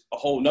 which is a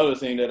whole nother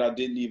thing that I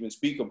didn't even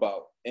speak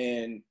about.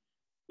 And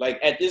like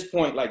at this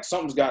point, like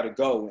something's got to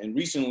go. And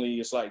recently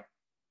it's like,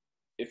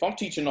 if I'm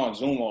teaching on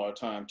Zoom all the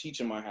time,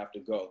 teaching might have to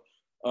go.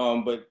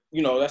 But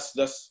that's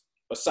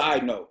a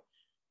side note.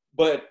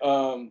 But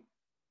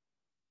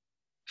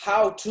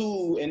how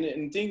to,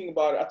 and thinking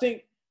about it, I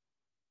think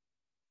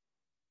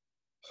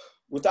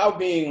without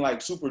being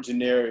like super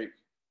generic,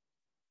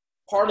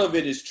 part of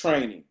it is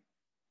training.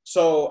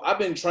 So I've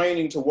been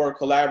training to work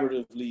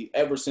collaboratively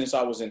ever since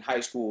I was in high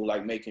school,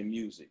 like making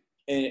music.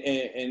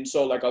 And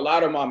so like a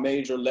lot of my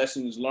major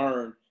lessons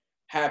learned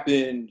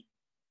happened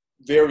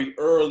very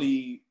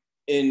early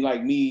in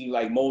like me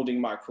like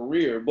molding my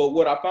career. But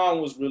what I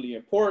found was really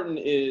important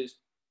is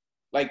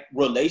like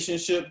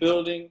relationship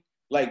building,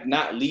 like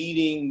not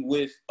leading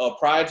with a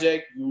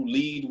project, you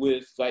lead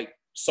with like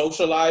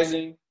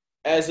socializing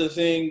as a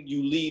thing,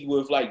 you lead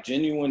with like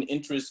genuine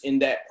interest in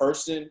that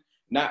person,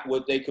 not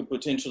what they could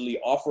potentially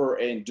offer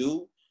and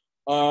do.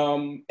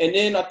 And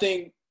then I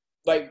think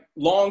like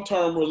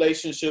long-term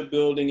relationship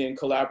building and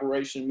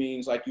collaboration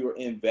means like you're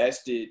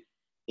invested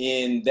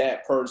in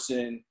that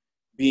person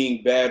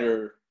being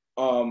better,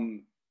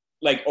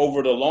 like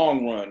over the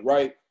long run,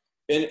 right?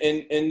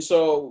 And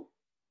so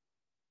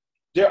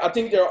I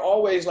think there are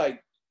always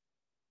like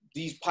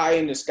these pie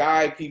in the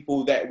sky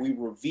people that we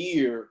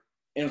revere.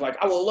 And it's like,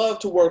 I would love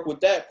to work with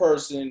that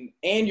person.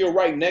 And you're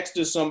right next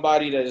to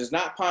somebody that is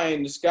not pie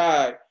in the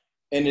sky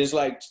and is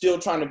like still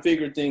trying to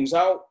figure things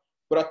out.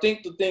 But I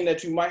think the thing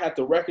that you might have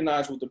to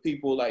recognize with the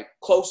people like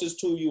closest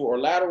to you or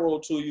lateral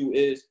to you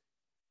is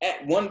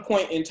at one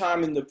point in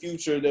time in the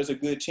future, there's a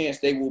good chance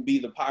they will be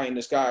the pie in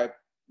the sky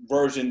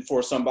version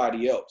for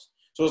somebody else.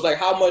 So it's like,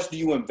 how much do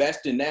you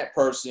invest in that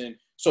person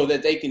so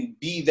that they can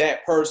be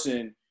that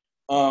person?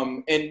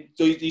 And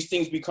these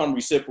things become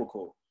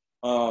reciprocal.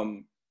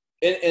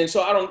 And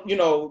so I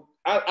don't,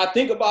 I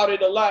think about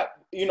it a lot,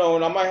 and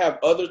I might have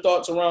other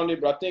thoughts around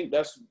it, but I think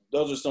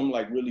those are some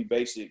like really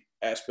basic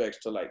aspects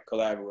to like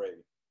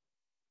collaborating.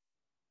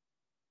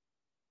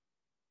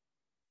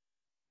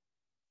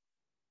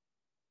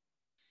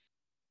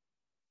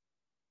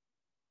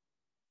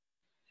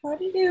 How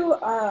do you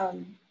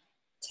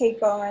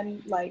take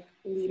on like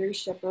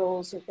leadership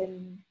roles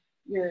within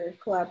your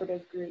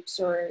collaborative groups,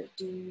 or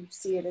do you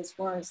see it as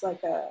more as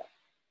like a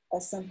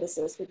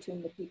synthesis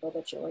between the people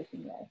that you're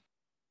working with?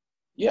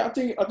 Yeah, I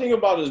think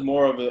about it as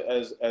more of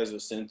as a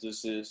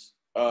synthesis.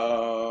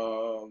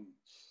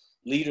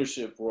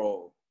 Leadership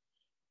role.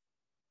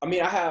 I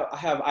mean, I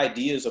have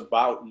ideas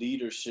about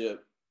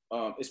leadership,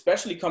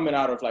 especially coming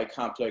out of like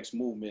complex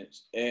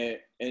movements,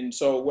 and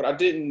so what I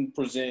didn't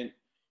present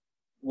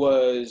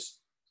was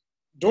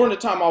during the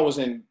time I was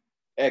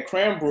at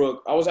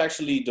Cranbrook, I was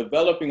actually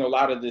developing a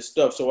lot of this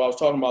stuff. So I was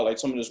talking about like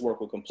some of this work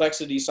with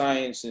complexity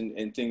science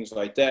and things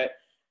like that.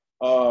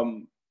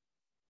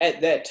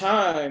 At that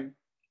time,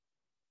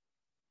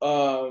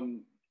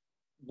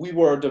 we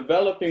were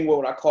developing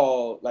what I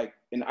call like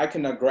an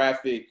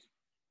iconographic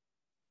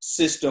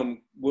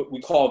system, what we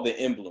call the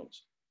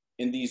emblems.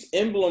 And these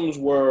emblems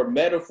were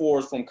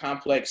metaphors from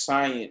complex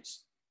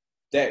science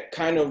that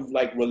kind of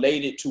like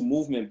related to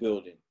movement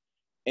building.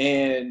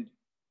 And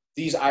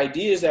these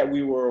ideas that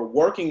we were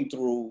working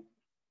through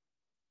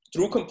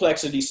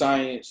complexity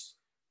science,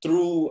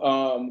 through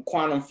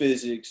quantum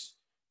physics,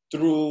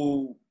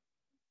 through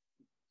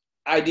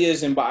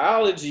ideas in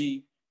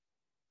biology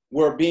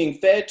were being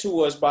fed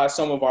to us by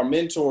some of our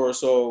mentors.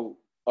 So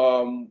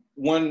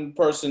one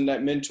person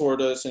that mentored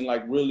us and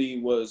like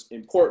really was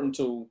important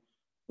to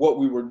what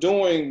we were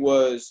doing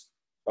was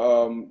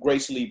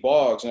Grace Lee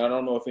Boggs. And I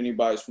don't know if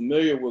anybody's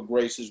familiar with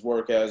Grace's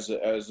work as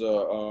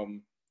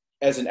an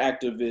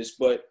activist,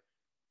 but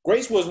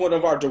Grace was one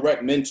of our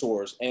direct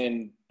mentors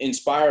and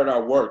inspired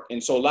our work.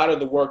 And so a lot of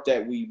the work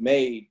that we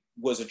made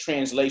was a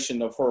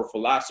translation of her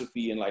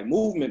philosophy and like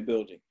movement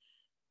building.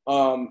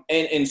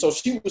 And so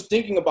she was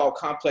thinking about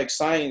complex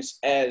science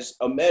as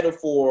a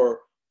metaphor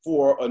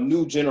for a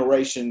new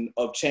generation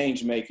of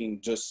change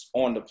making just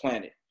on the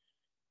planet.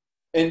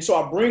 And so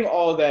I bring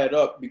all that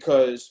up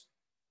because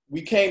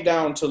we came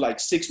down to like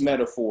 6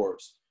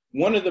 metaphors.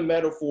 One of the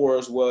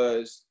metaphors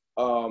was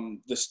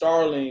the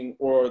starling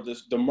or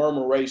the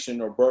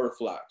murmuration or bird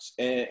flocks.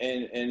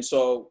 And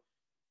so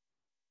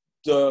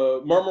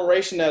the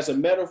murmuration as a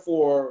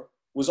metaphor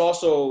was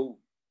also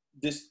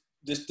this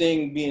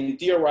thing being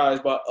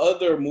theorized by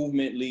other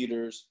movement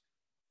leaders,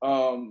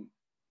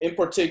 in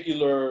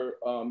particular,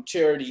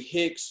 Charity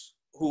Hicks,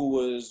 who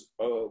was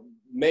a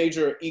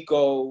major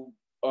eco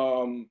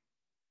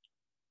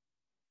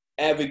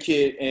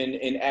advocate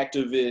and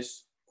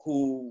activist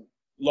who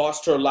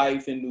lost her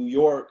life in New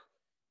York,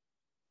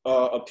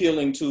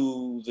 appealing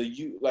to the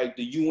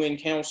UN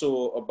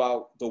Council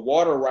about the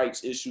water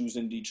rights issues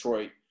in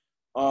Detroit.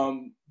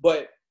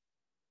 But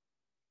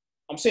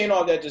I'm saying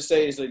all that to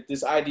say is like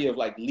this idea of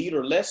like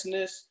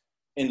leaderlessness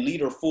and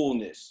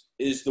leaderfulness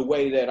is the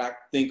way that I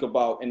think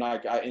about and I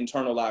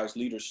internalize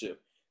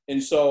leadership.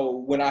 And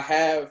so when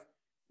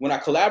I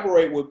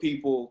collaborate with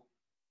people,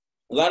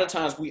 a lot of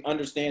times we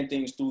understand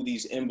things through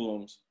these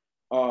emblems,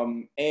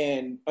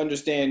 and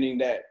understanding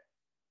that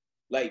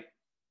like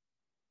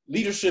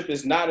leadership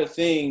is not a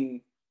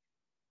thing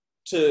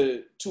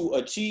to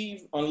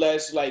achieve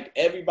unless like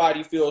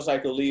everybody feels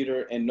like a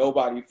leader and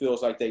nobody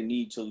feels like they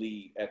need to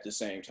lead at the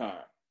same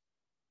time.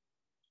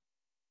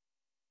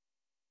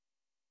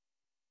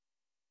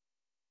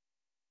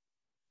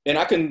 And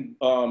I can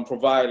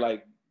provide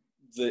like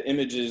the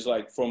images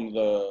like from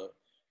the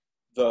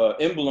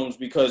emblems,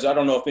 because I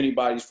don't know if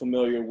anybody's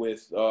familiar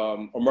with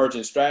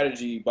Emergent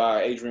Strategy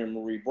by Adrienne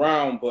Maree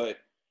Brown, but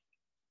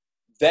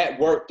that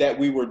work that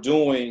we were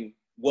doing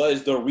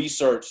was the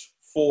research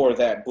for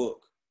that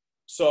book.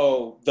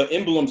 So the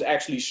emblems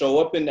actually show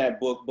up in that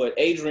book, but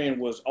Adrienne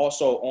was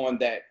also on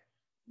that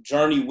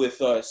journey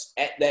with us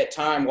at that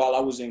time while I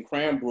was in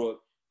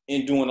Cranbrook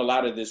and doing a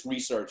lot of this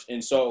research.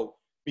 And so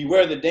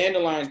Beware the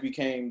Dandelions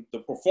became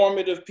the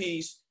performative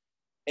piece,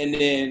 and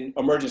then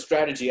Emergent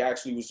Strategy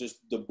actually was just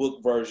the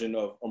book version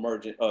of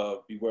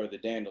Beware the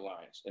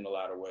Dandelions in a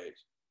lot of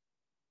ways.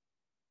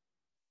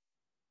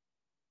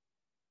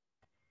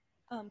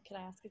 Can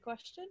I ask a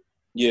question?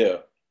 Yeah.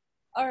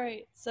 All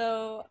right.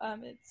 So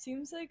it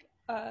seems like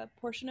a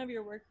portion of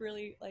your work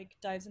really like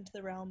dives into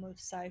the realm of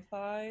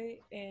sci-fi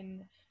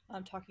in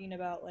talking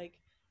about like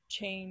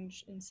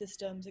change in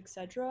systems,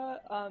 etc.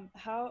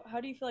 How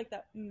do you feel like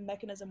that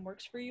mechanism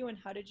works for you, and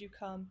how did you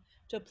come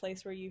to a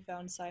place where you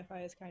found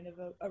sci-fi as kind of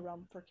a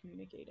realm for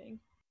communicating?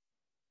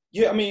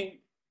 Yeah, I mean,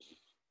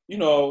 you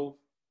know,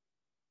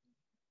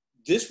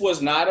 this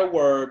was not a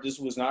word, this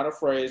was not a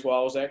phrase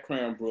while I was at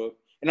Cranbrook.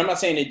 And I'm not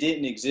saying it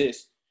didn't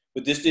exist,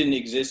 but this didn't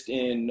exist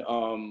in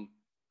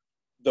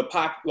the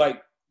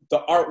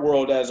art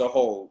world as a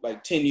whole,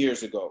 like 10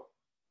 years ago,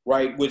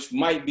 right? Which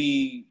might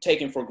be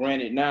taken for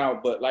granted now,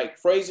 but like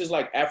phrases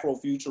like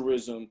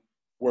Afrofuturism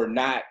were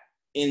not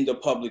in the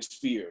public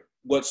sphere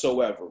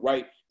whatsoever,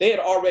 right? They had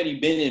already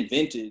been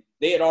invented.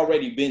 They had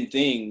already been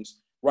things,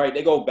 right?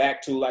 They go back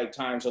to like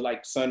times of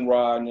like Sun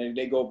Ra, and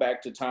they go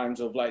back to times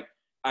of like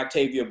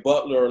Octavia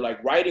Butler,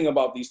 like writing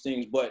about these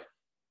things. But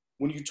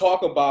when you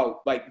talk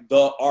about like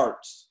the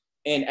arts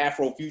and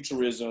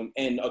Afrofuturism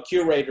and a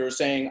curator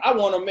saying, I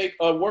want to make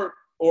a work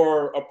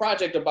or a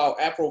project about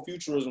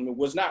Afrofuturism, it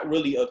was not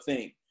really a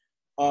thing.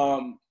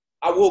 I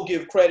will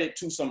give credit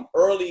to some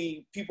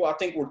early people. I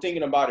think were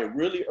thinking about it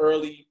really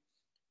early,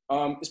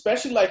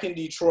 especially like in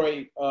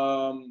Detroit.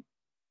 What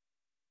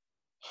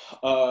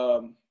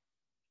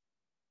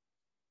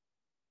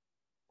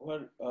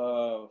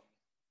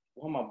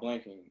am I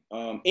blanking?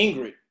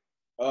 Ingrid.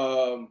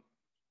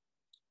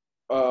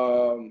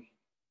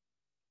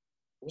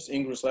 What's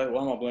Ingrid's last?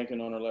 Why am I blanking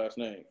on her last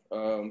name?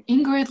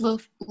 Ingrid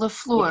LaFleur.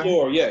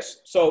 LaFleur,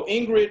 yes. So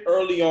Ingrid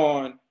early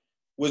on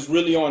was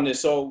really on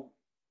this. So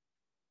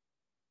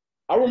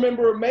I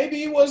remember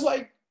maybe it was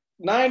like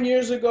 9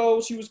 years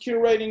ago, she was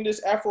curating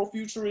this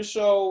Afrofuturist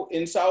show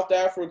in South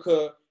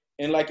Africa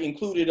and like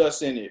included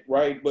us in it,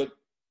 right? But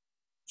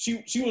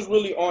she was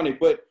really on it.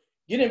 But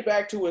getting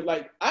back to it,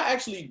 like I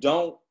actually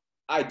don't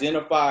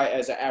identify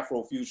as an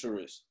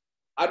Afrofuturist.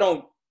 I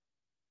don't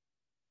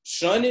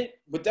shun it,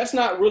 but that's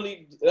not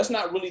really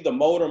the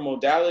mode or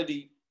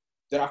modality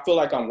that I feel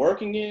like I'm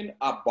working in.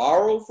 I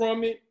borrow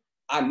from it.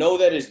 I know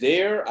that it's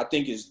there. I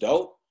think it's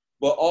dope,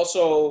 but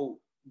also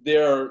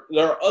there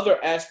are other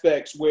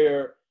aspects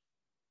where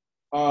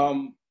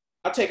I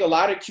take a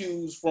lot of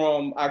cues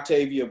from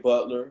Octavia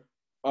Butler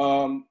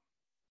and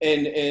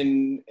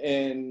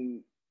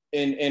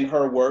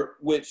her work,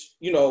 which,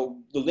 you know,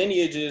 the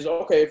lineage is,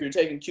 okay, if you're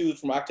taking cues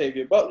from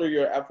Octavia Butler,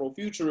 you're an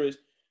Afrofuturist,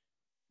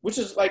 which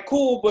is like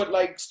cool, but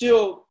like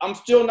I'm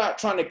still not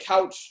trying to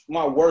couch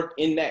my work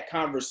in that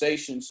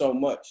conversation so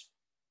much.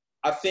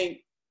 I think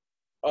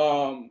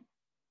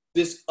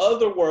this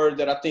other word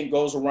that I think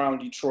goes around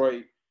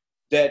Detroit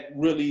that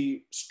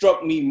really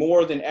struck me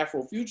more than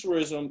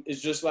Afrofuturism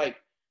is just like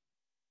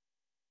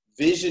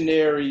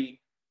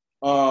visionary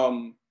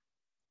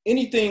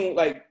anything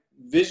like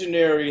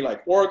visionary,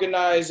 like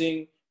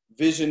organizing,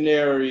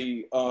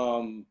 visionary,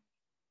 I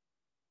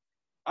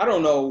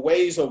don't know,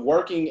 ways of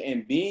working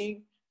and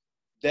being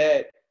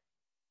that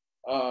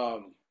I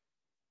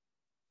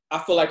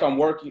feel like I'm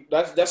working,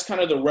 that's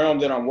kind of the realm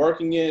that I'm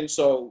working in.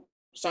 So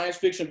science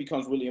fiction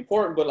becomes really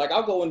important, but like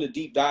I'll go into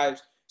deep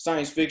dives,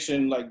 science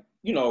fiction, like,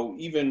 you know,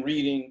 even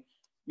reading,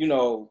 you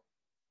know,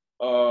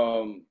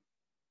 all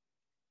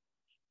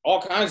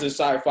kinds of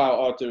sci-fi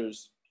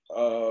authors,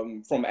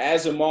 from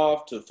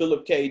Asimov to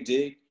Philip K.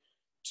 Dick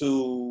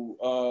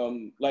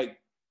to like,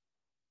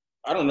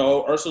 I don't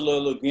know, Ursula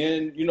Le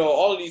Guin, you know,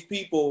 all of these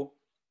people.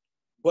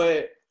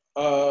 But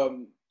I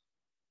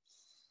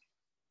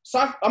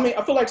mean,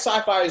 I feel like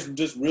sci-fi is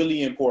just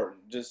really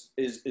important, just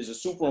is a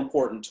super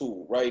important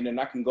tool, right? And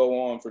I can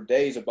go on for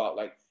days about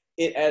like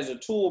it as a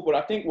tool, but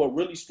I think what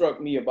really struck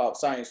me about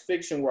science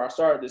fiction, where I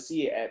started to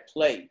see it at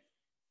play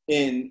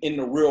in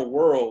the real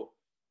world,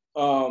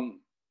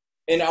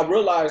 and I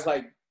realized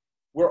like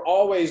we're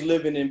always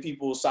living in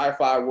people's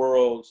sci-fi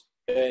worlds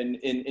and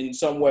in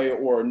some way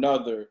or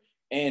another,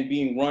 and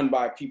being run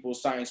by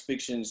people's science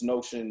fiction's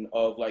notion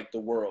of like the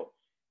world.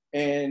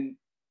 And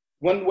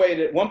one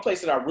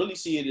place that I really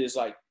see it is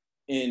like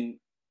in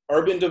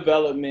urban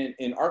development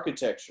and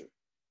architecture.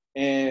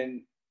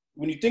 And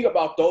when you think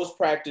about those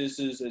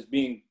practices as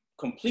being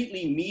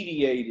completely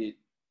mediated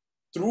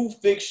through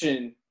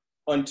fiction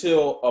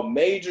until a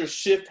major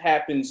shift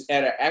happens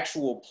at an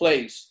actual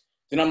place,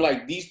 then I'm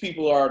like, these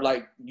people are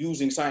like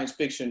using science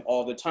fiction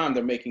all the time.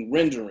 They're making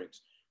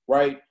renderings,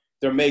 right?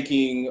 They're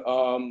making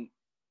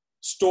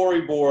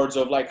storyboards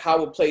of like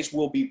how a place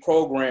will be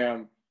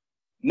programmed,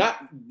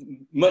 not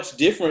much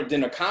different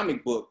than a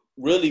comic book,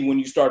 really, when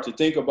you start to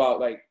think about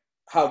like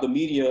how the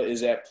media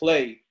is at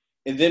play.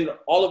 And then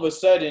all of a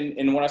sudden,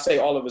 and when I say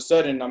all of a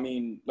sudden, I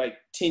mean like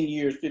 10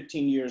 years,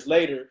 15 years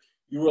later,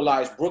 you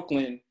realize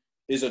Brooklyn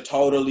is a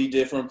totally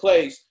different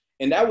place.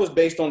 And that was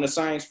based on the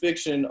science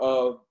fiction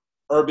of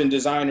urban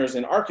designers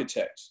and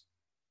architects.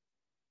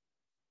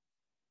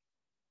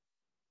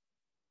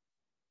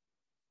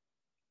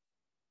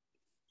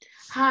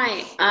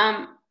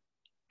 Hi.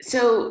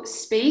 So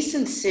space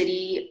and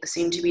city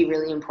seem to be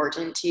really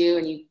important to you,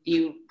 and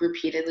you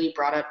repeatedly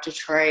brought up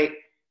Detroit.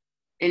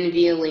 And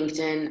via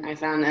LinkedIn, I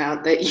found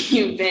out that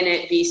you've been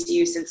at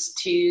VCU since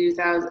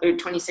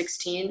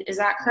 2016. Is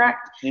that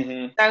correct?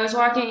 Mm-hmm. I was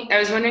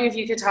wondering if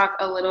you could talk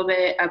a little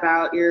bit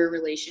about your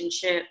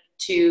relationship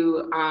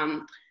to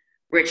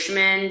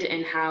Richmond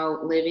and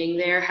how living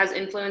there has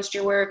influenced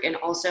your work, and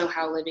also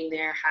how living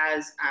there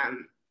has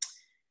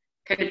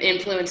kind of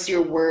influenced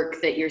your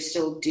work that you're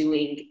still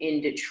doing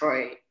in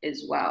Detroit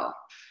as well.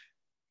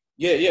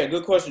 Yeah,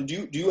 good question.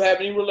 Do you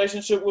have any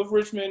relationship with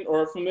Richmond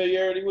or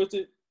familiarity with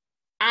it?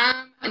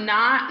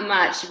 Not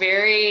much,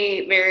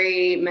 very,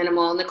 very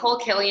minimal. Nicole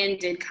Killian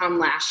did come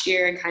last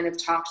year and kind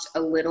of talked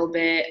a little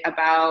bit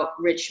about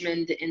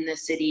Richmond in the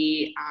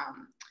city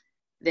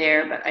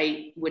there, but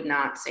I would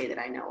not say that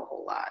I know a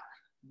whole lot.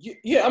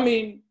 Yeah, I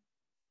mean,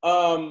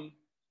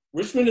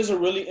 Richmond is a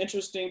really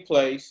interesting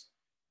place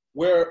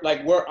where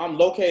I'm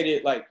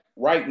located like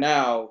right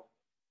now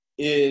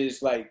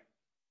is like,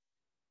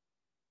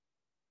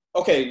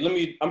 okay,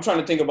 I'm trying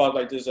to think about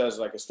like this as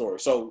like a story.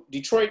 So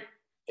Detroit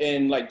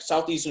and like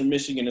southeastern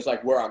Michigan is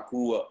like where I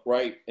grew up,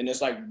 right? And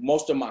it's like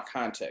most of my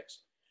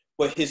context.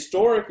 But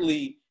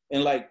historically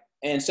and like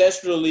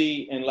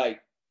ancestrally and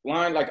like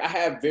line, like I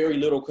have very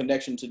little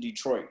connection to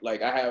Detroit.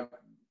 Like I have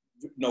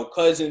no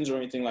cousins or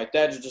anything like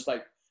that. It's just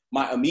like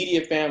my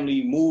immediate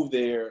family moved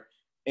there,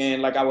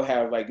 and like I would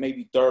have like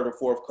maybe third or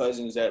fourth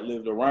cousins that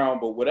lived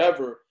around, but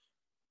whatever.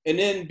 And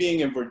then being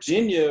in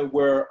Virginia,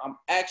 where I'm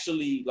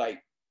actually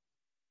like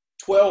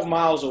 12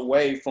 miles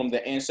away from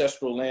the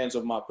ancestral lands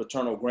of my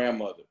paternal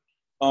grandmother,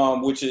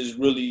 which is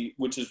really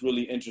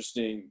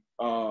interesting.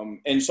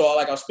 And so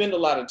like I spend a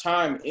lot of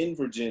time in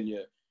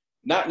Virginia,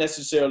 not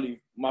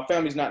necessarily, my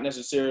family's not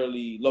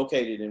necessarily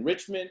located in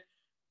Richmond,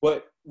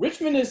 but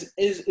Richmond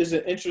is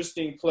an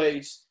interesting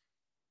place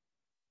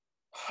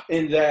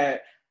in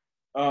that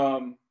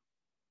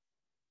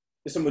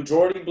it's a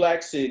majority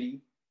Black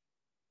city,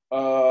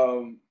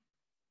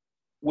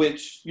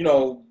 which, you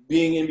know,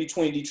 being in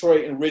between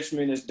Detroit and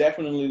Richmond is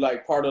definitely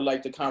like part of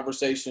like the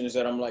conversations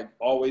that I'm like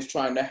always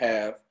trying to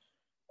have.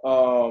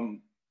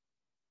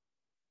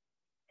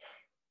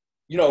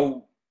 You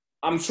know,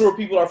 I'm sure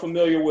people are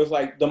familiar with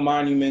like the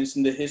monuments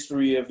and the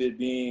history of it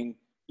being,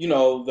 you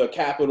know, the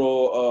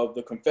capital of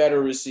the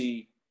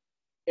Confederacy.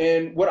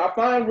 And what I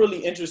find really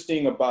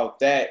interesting about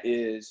that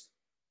is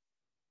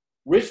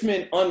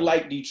Richmond,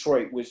 unlike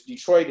Detroit, which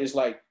Detroit is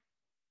like,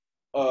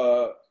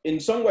 in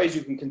some ways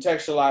you can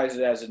contextualize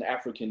it as an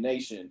African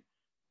nation.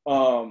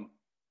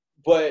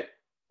 But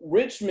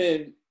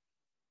Richmond,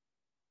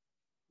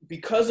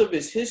 because of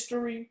its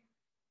history,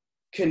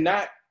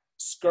 cannot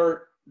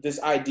skirt this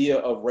idea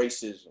of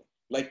racism.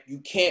 Like you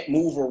can't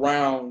move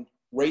around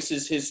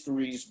racist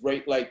histories,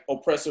 like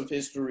oppressive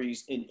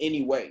histories in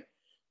any way.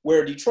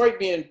 Where Detroit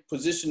being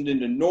positioned in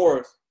the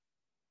north,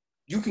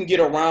 you can get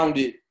around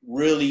it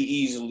really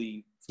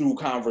easily through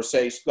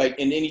conversation, like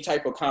in any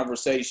type of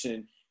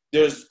conversation.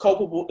 There's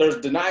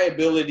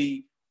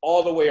deniability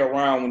all the way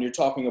around when you're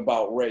talking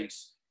about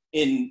race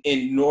in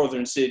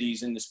northern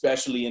cities, and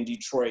especially in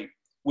Detroit,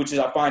 which is,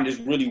 I find,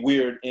 is really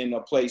weird in a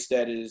place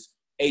that is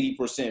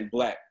 80%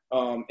 Black.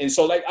 And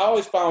so like I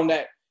always found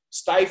that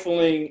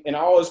stifling, and I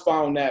always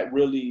found that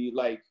really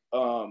like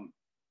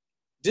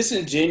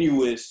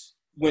disingenuous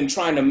when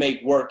trying to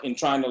make work and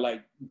trying to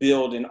like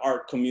build an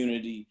art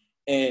community,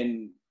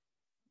 and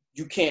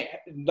you can't,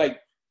 like,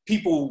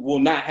 people will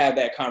not have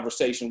that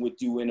conversation with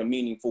you in a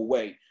meaningful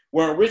way.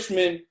 Where in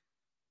Richmond,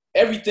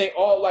 everything,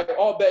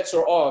 all bets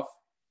are off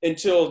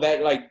until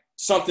that like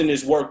something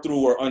is worked through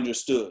or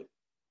understood,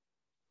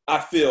 I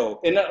feel.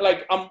 And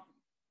like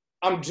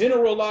I'm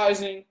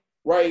generalizing,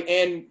 right,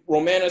 and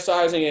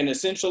romanticizing and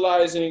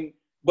essentializing,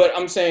 but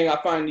I'm saying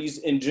I find these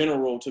in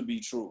general to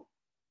be true.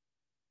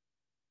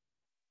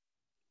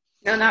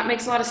 No, that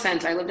makes a lot of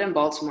sense. I lived in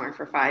Baltimore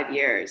for 5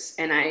 years,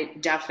 and I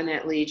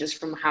definitely, just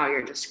from how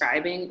you're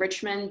describing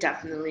Richmond,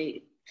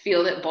 definitely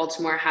feel that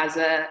Baltimore has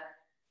a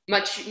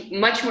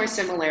much more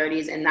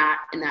similarities in that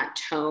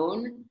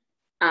tone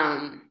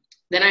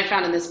than I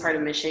found in this part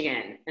of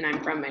Michigan. And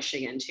I'm from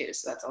Michigan too,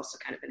 so that's also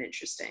kind of an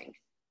interesting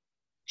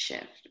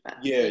shift. But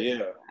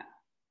Yeah.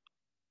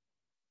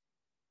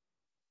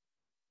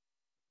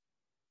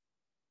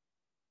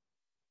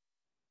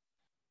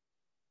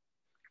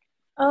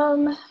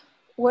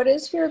 What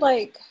is your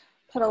like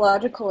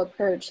pedagogical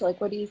approach?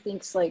 Like, what do you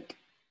think's like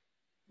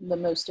the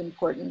most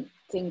important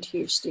thing to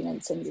your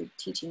students in your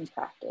teaching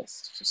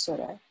practice? Just sort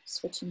of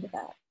switch into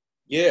that.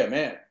 Yeah,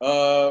 man.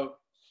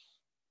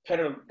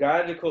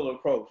 Pedagogical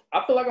approach.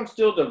 I feel like I'm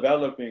still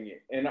developing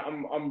it, and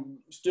I'm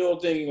still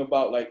thinking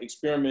about like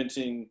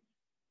experimenting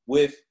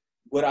with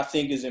what I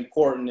think is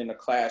important in a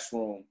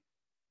classroom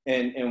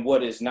and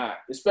what is not.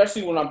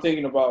 Especially when I'm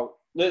thinking about,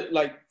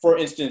 like, for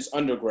instance,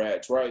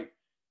 undergrads, right?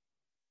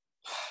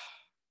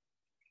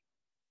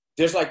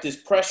 There's like this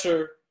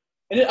pressure,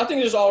 and I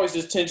think there's always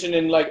this tension.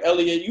 And like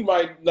Elliott, you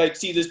might like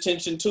see this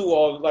tension too,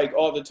 all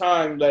the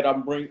time that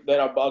I'm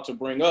about to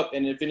bring up.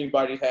 And if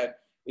anybody had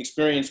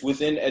experience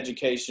within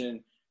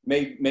education,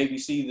 maybe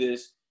see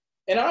this.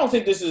 And I don't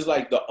think this is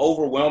like the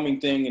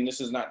overwhelming thing, and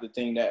this is not the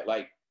thing that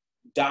like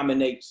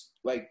dominates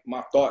like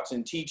my thoughts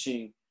in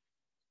teaching,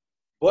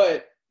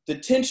 but the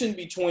tension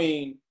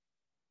between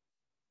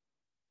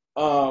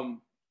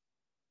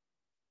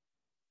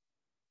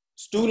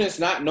students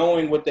not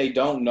knowing what they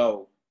don't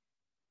know,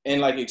 and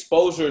like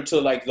exposure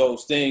to like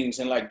those things,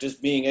 and like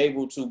just being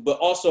able to, but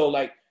also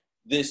like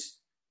this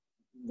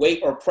weight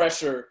or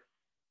pressure,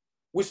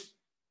 which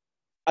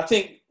I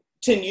think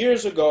 10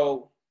 years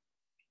ago,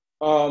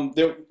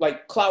 there,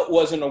 like, clout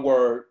wasn't a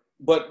word,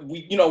 but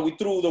we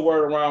threw the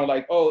word around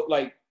like, oh,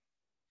 like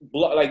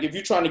if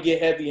you're trying to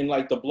get heavy in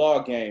like the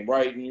blog game,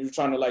 right? And you're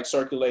trying to like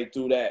circulate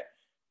through that.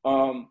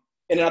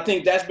 And I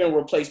think that's been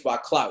replaced by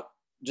clout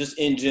just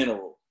in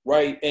general,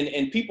 right?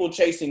 And people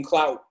chasing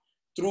clout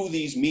through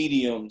these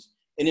mediums,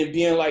 and then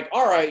being like,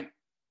 all right,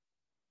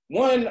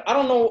 one, I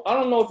don't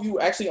know if you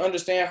actually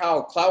understand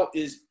how clout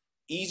is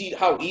easy,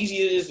 how easy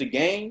it is to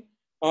gain.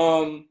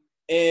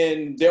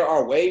 And there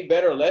are way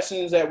better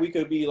lessons that we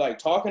could be like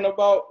talking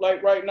about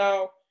like right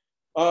now.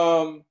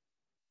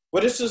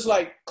 But it's just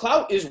like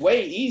clout is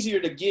way easier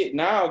to get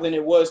now than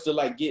it was to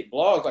like get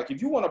blogs. Like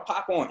if you want to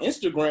pop on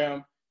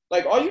Instagram,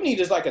 like all you need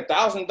is like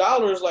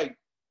 $1,000, like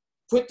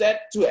put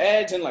that to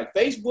ads in like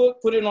Facebook,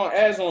 put it on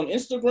ads on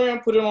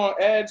Instagram, put it on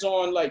ads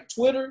on like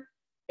Twitter,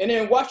 and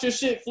then watch your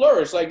shit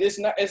flourish. Like there's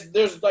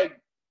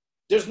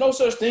no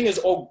such thing as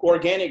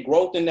organic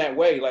growth in that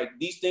way. Like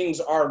these things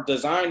are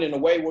designed in a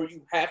way where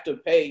you have to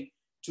pay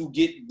to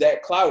get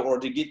that clout or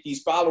to get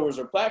these followers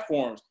or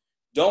platforms.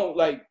 Don't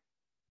like,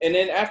 and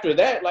then after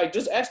that, like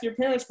just ask your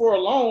parents for a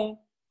loan,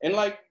 and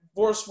like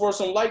for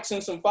some likes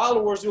and some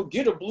followers, you'll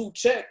get a blue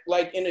check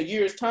like in a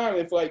year's time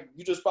if like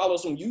you just follow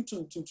some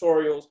YouTube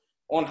tutorials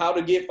on how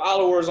to get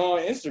followers on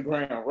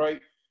Instagram,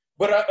 right?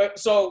 But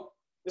so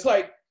it's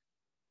like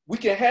we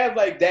can have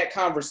like that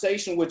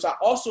conversation, which I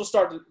also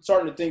starting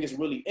to think is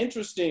really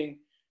interesting,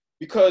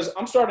 because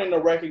I'm starting to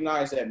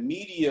recognize that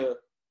media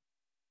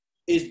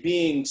is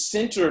being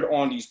centered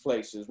on these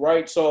places,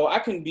 right? So I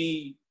can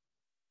be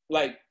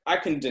like, I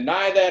can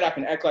deny that, I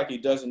can act like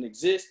it doesn't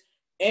exist,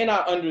 and I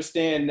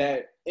understand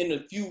that in a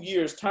few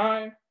years'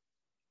 time,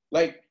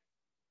 like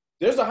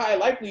there's a high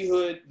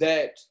likelihood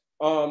that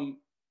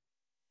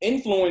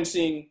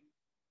influencing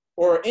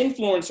or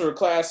influencer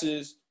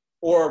classes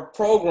or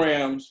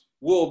programs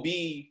will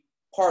be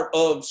part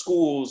of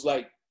schools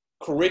like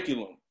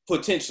curriculum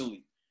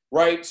potentially,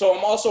 right? So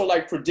I'm also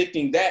like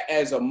predicting that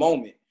as a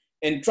moment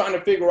and trying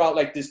to figure out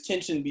like this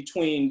tension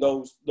between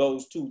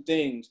those two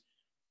things,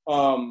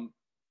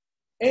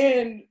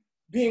 and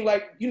being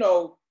like,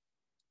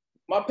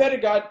 my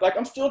pedagogy, like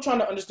I'm still trying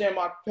to understand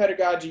my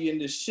pedagogy in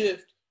this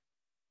shift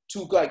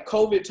to like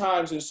COVID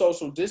times and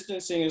social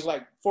distancing is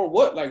like, for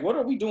what? Like, what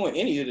are we doing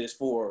any of this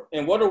for?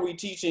 And what are we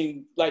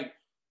teaching? Like,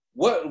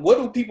 what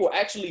do people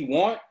actually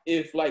want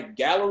if like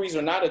galleries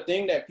are not a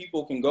thing that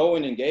people can go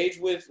and engage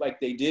with like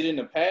they did in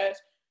the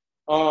past?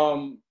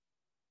 And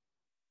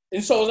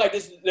so it's like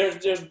this,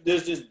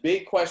 there's this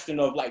big question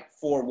of like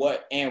for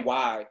what and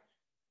why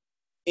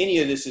any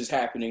of this is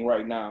happening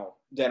right now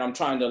that I'm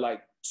trying to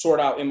like sort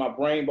out in my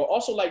brain, but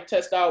also like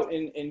test out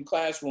in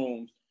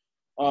classrooms.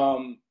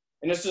 And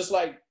it's just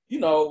like, you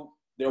know,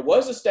 there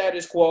was a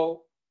status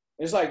quo.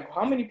 It's like,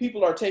 how many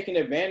people are taking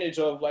advantage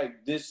of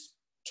like this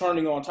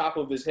turning on top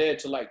of his head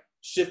to like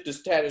shift the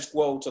status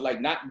quo to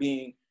like not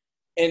being,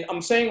 and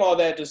I'm saying all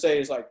that to say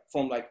is like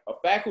from like a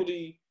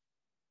faculty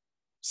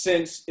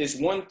sense is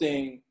one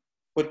thing,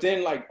 but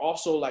then like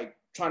also like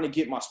trying to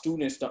get my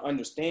students to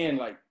understand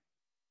like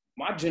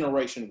my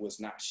generation was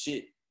not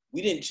shit.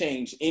 We didn't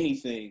change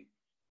anything.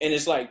 And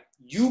it's like,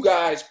 you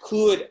guys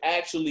could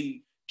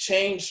actually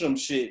change some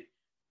shit,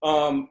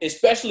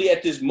 especially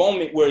at this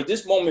moment where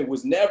this moment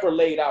was never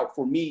laid out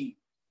for me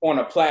on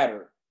a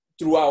platter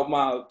throughout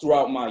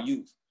my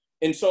youth.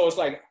 And so it's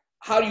like,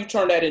 how do you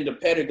turn that into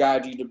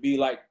pedagogy to be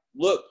like,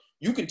 look,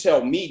 you can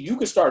tell me, you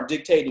can start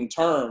dictating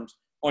terms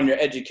on your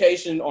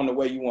education, on the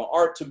way you want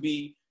art to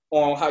be,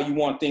 on how you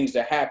want things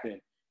to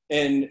happen.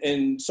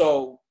 And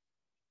so,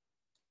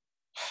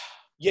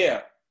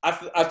 yeah,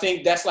 I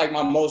think that's like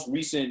my most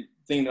recent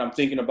thing that I'm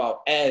thinking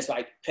about as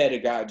like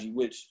pedagogy,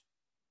 which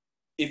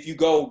if you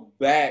go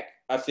back,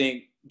 I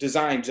think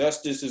design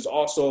justice is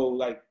also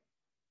like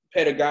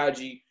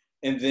pedagogy,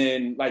 and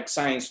then like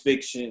science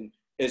fiction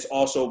is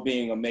also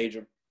being a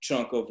major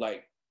chunk of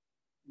like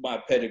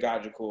my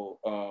pedagogical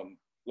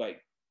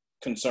like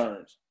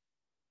concerns.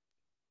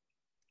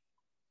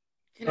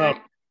 Go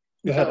ahead.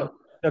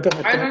 No, go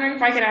ahead. I was wondering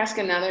if I could ask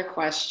another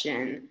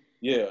question.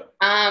 Yeah.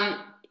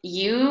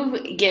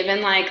 You've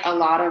given like a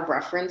lot of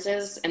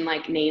references and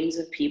like names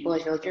of people. I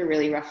feel like you're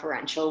really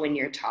referential when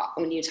you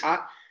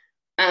talk.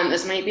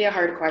 This might be a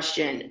hard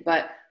question,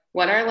 but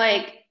what are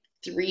like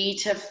 3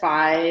 to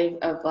 5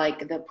 of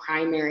like the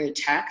primary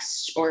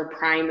texts or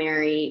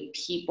primary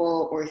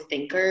people or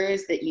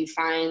thinkers that you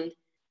find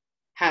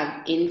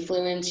have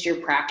influenced your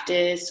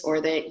practice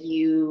or that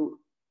you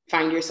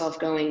find yourself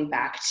going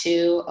back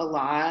to a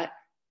lot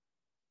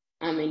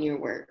in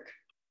your work?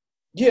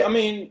 Yeah, I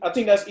mean, I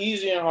think that's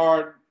easy and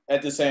hard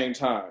at the same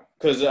time,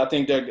 because I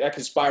think that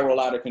could spiral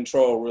out of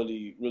control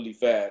really, really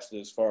fast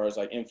as far as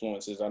like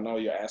influences. I know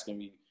you're asking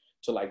me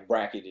to like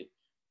bracket it.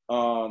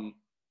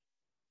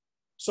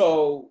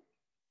 So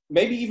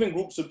maybe even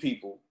groups of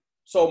people.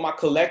 So my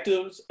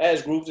collectives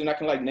as groups, and I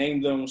can like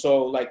name them.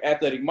 So like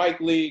Athletic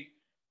Mike League,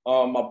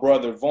 my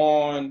brother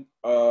Vaughn,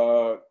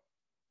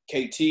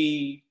 KT,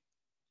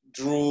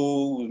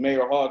 Drew,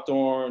 Mayor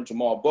Hawthorne,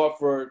 Jamal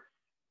Bufford,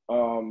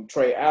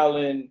 Trey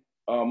Allen,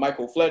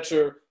 Michael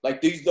Fletcher,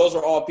 like those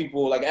are all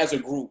people, like as a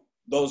group,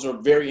 those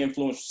are very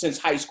influential since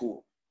high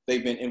school.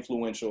 They've been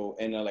influential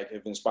and like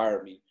have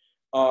inspired me.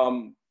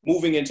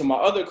 Moving into my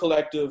other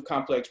collective,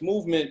 Complex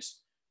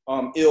Movements,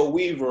 Ill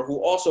Weaver,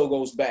 who also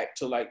goes back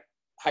to like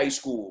high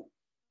school,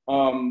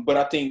 but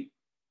I think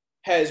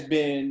has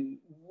been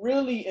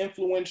really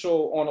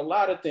influential on a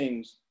lot of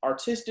things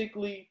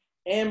artistically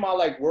and my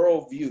like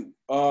worldview.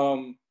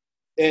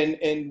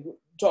 And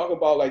talk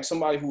about like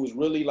somebody who was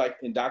really like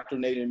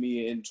indoctrinating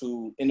me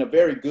into, in a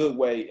very good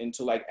way,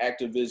 into like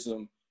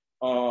activism,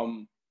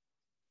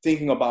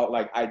 thinking about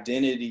like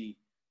identity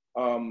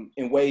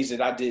in ways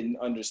that I didn't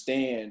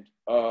understand,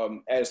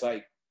 as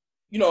like,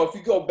 you know, if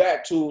you go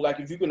back to like,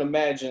 if you can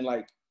imagine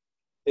like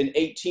an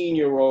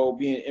 18-year-old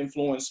being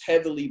influenced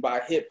heavily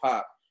by hip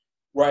hop,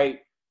 right?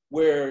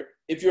 Where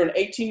if you're an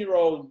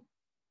 18-year-old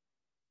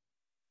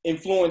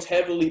influenced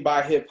heavily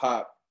by hip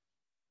hop,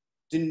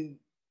 then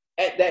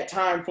at that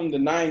time from the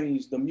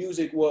 90s, the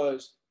music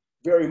was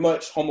very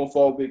much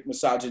homophobic,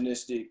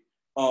 misogynistic,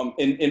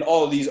 and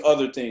all of these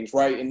other things,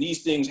 right? And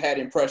these things had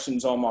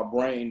impressions on my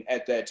brain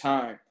at that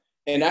time.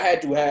 And I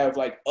had to have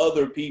like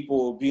other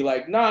people be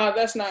like, nah,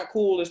 that's not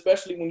cool,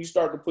 especially when you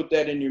start to put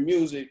that in your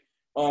music.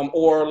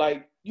 Or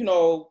like, you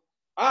know,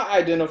 I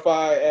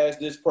identify as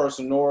this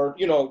person, or,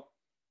 you know,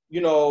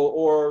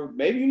 or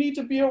maybe you need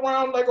to be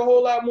around like a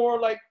whole lot more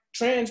like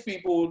trans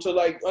people to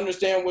like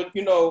understand what,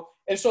 you know.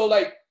 And so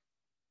like,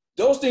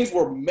 those things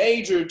were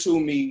major to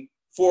me,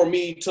 for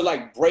me to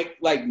like break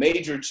like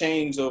major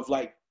chains of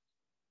like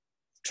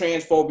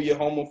transphobia,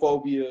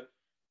 homophobia,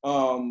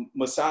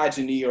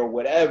 misogyny or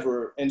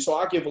whatever. And so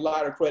I give a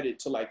lot of credit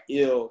to like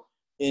Ill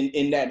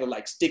in that,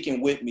 like sticking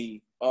with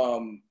me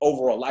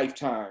over a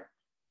lifetime.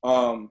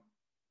 But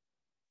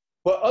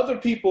other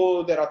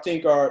people that I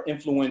think are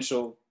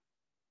influential,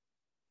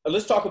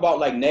 let's talk about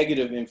like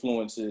negative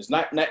influences,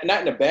 not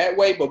in a bad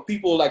way, but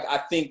people like I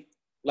think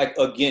like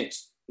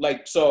against,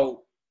 like,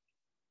 so,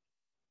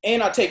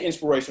 and I take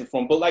inspiration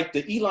from, but like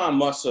the Elon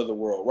Musk of the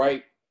world,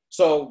 right?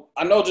 So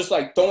I know just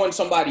like throwing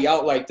somebody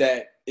out like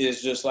that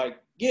is just like,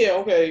 yeah,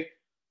 okay.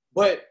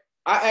 But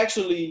I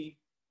actually,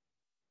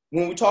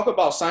 when we talk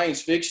about science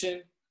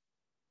fiction,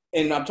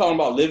 and I'm talking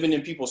about living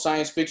in people's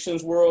science fiction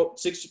world,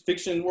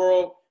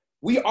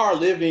 we are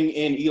living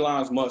in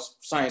Elon Musk's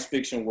science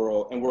fiction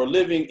world, and we're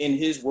living in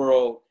his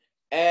world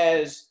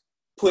as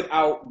put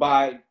out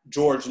by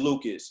George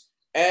Lucas.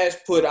 as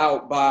put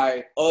out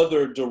by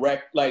other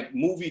like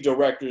movie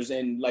directors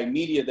and like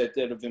media that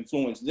have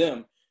influenced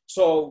them.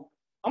 So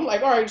I'm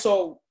like, all right,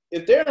 so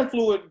if they're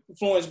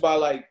influenced by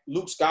like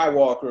Luke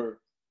Skywalker,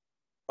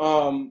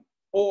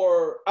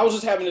 or I was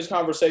just having this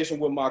conversation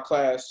with my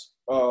class,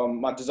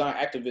 my design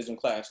activism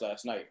class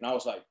last night, and I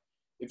was like,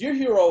 if your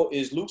hero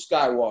is Luke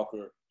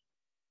Skywalker,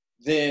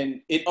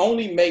 then it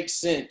only makes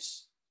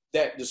sense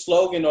that the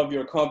slogan of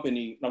your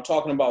company, and I'm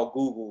talking about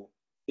Google,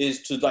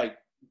 is to like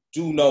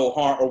do no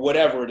harm, or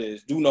whatever it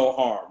is, do no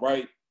harm,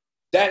 right?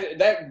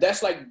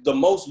 That's like the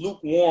most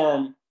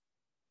lukewarm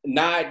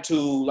nod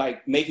to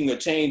like making a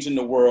change in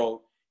the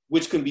world,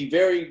 which can be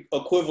very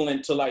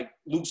equivalent to like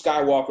Luke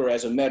Skywalker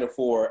as a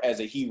metaphor, as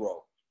a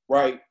hero,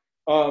 right?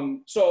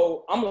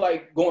 So I'm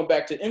like going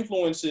back to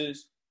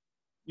influences,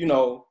 you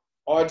know,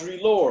 Audre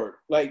Lorde,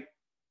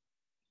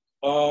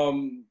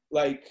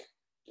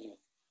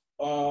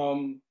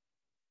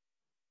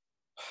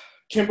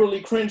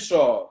 Kimberly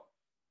Crenshaw,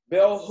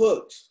 Bell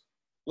Hooks.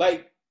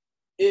 Like,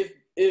 if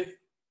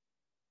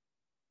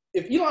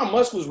Elon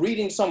Musk was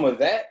reading some of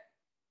that,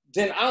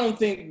 then I don't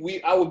think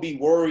I would be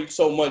worried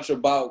so much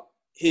about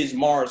his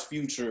Mars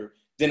future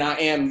than I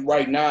am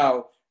right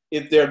now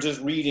if they're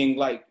just reading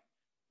like,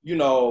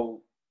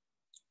 you're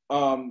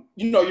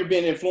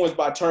being influenced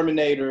by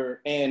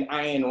Terminator and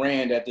Ayn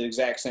Rand at the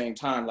exact same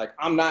time. Like,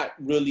 I'm not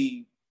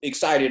really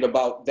excited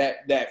about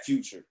that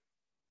future.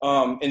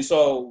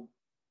 So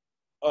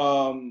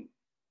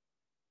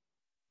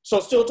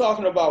still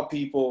talking about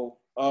people,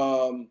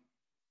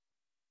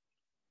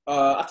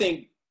 I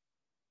think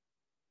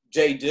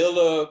Jay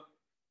Dilla,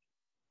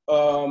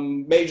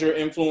 major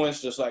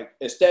influence, just like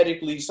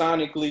aesthetically,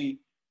 sonically.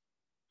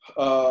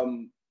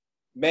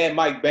 Mad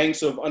Mike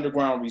Banks of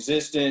Underground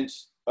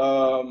Resistance.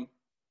 Going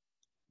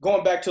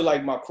back to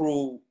like my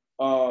crew,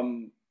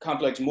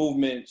 Complex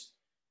Movements,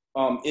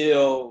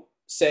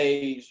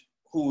 Sage,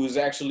 who is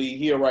actually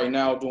here right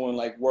now doing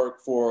like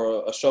work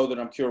for a show that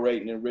I'm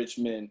curating in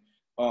Richmond,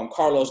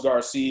 Carlos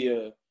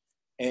Garcia,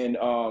 and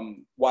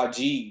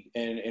Wajid.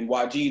 And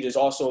Wajid is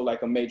also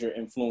like a major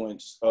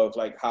influence of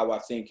like how I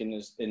think in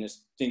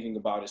this thinking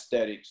about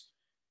aesthetics.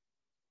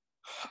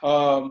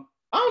 I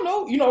don't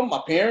know,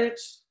 my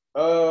parents,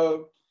 I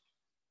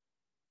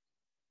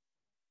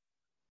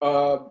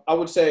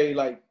would say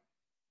like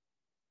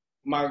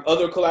my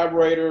other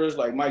collaborators,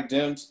 like Mike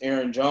Demps,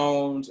 Aaron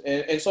Jones.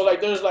 And so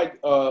like, there's like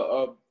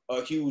a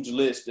huge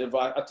list of,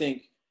 I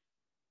think,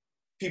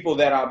 people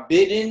that I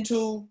bid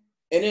into,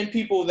 and then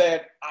people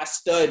that I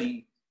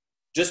study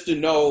just to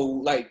know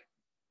like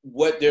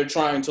what they're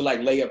trying to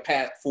like lay a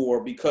path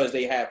for, because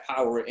they have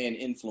power and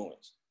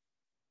influence.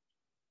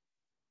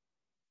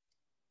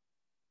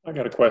 I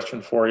got a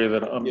question for you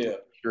that I'm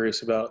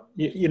curious about.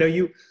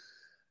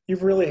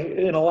 You've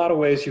really, in a lot of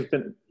ways, you've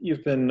been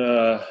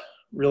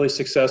really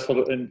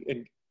successful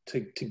to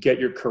get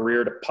your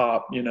career to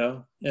pop,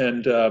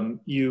 and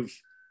you've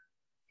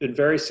been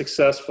very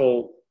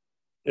successful,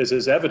 as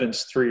is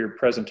evidenced through your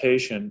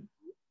presentation,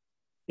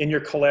 in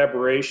your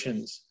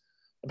collaborations,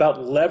 about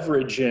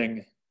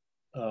leveraging,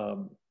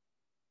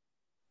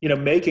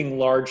 making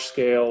large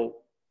scale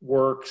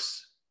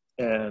works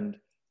and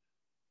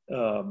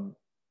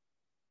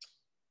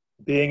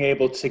being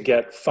able to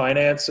get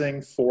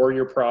financing for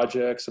your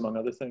projects, among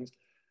other things.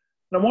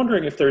 And I'm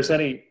wondering if there's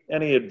any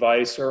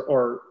advice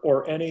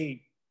or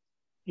any,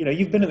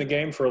 you've been in the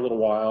game for a little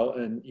while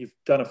and you've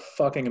done a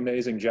fucking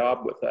amazing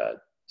job with that.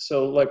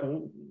 So like,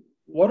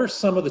 what are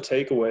some of the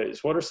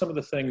takeaways? What are some of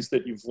the things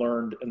that you've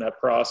learned in that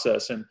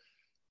process? And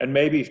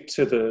maybe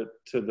to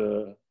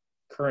the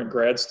current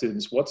grad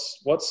students,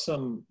 what's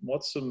some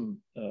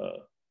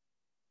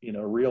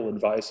real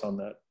advice on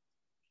that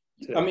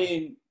too? I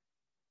mean,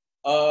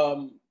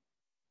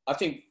 I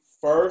think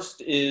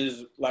first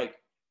is like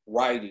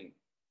writing,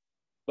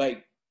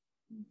 like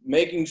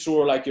making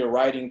sure like your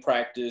writing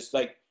practice,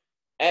 like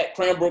at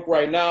Cranbrook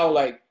right now,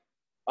 like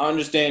I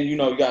understand, you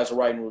guys are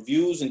writing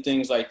reviews and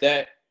things like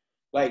that.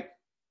 Like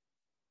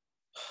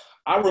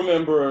I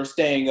remember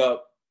staying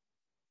up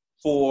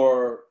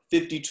for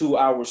 52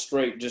 hours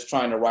straight just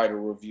trying to write a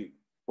review,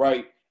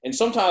 right? And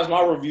sometimes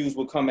my reviews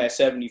would come at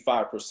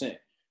 75%,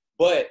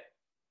 but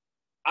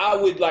I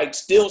would like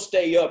still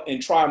stay up and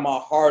try my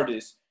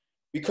hardest,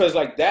 because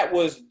like that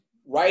was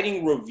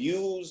writing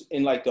reviews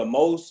in like the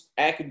most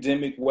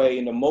academic way,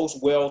 in the most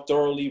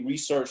thoroughly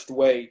researched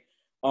way,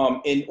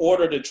 in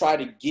order to try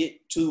to get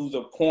to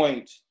the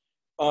point,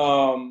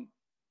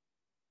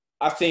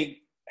 I think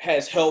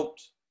has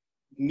helped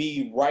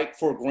me write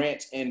for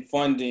grants and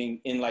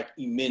funding in like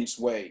immense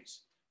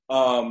ways.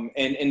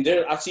 And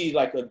there I see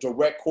like a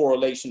direct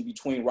correlation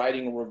between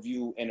writing a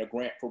review and a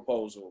grant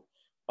proposal.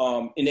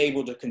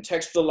 Able to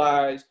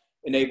contextualize,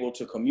 able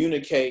to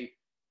communicate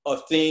a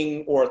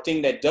thing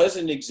that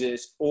doesn't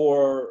exist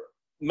or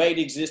might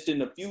exist in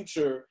the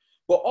future,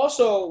 but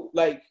also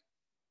like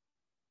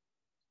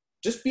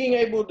just being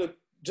able to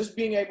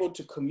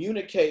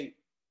communicate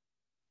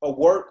a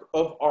work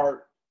of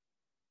art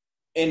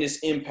and its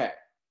impact.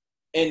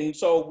 And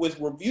so with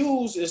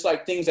reviews, it's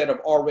like things that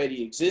have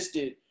already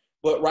existed,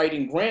 but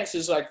writing grants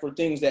is like for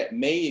things that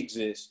may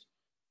exist.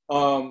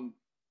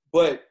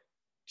 But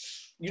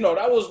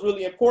that was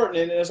really important.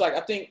 And it's like,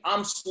 I think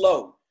I'm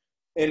slow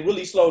and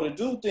really slow to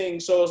do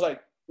things. So it's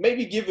like,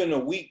 maybe given a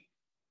week,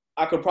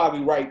 I could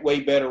probably write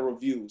way better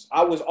reviews.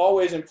 I was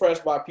always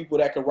impressed by people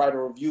that could write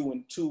a review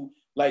in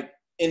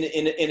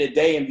a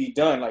day and be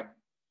done. Like,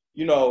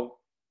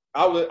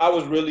 I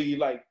was really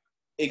like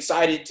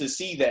excited to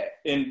see that,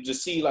 and to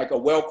see like a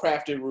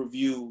well-crafted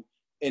review,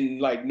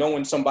 and like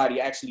knowing somebody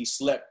actually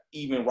slept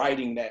even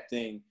writing that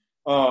thing.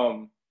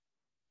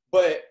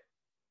 But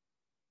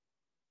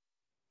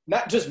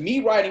not just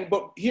me writing,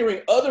 but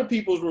hearing other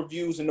people's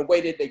reviews and the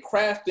way that they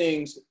craft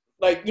things.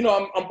 Like,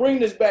 I'm bringing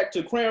this back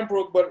to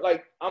Cranbrook, but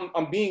like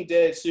I'm being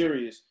dead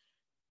serious.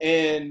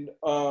 And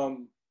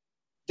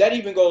that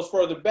even goes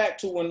further back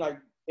to when, like,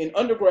 in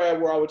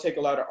undergrad, where I would take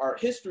a lot of art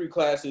history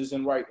classes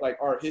and write like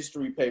art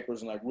history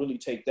papers and like really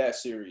take that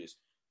serious.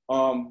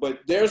 But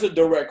there's a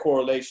direct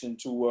correlation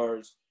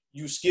towards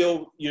you're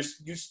skilling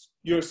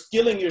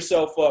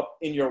yourself up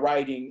in your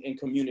writing and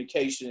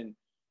communication,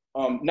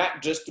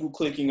 not just through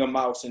clicking a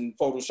mouse in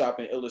Photoshop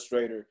and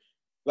Illustrator.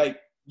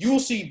 Like, you'll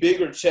see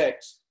bigger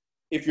checks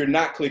if you're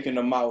not clicking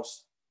a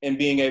mouse and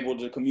being able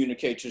to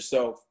communicate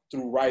yourself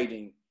through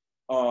writing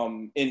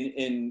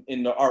in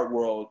the art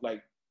world.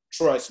 Like,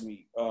 trust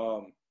me.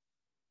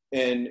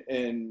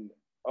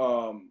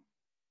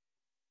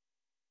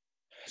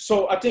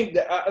 So I think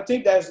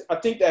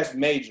that's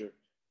major.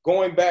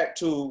 Going back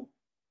to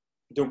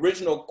the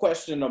original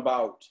question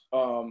about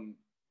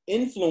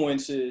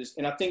influences,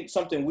 and I think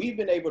something we've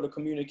been able to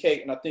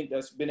communicate, and I think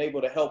that's been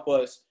able to help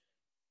us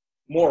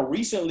more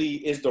recently,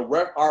 is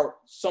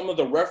some of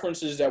the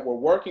references that we're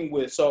working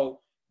with. So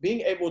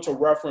being able to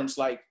reference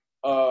like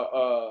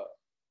a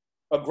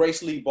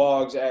Grace Lee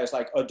Boggs as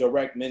like a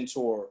direct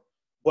mentor,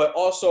 but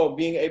also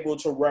being able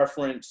to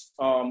reference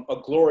a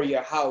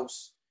Gloria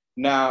House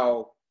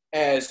now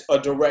as a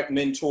direct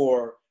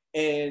mentor,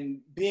 and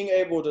being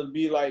able to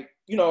be like,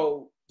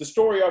 the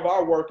story of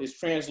our work is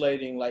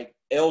translating like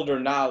elder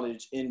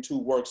knowledge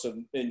into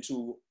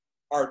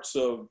arts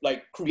of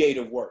like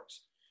creative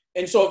works.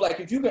 And so like,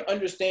 if you can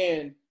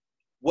understand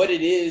what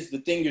it is, the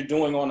thing you're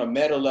doing on a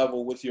meta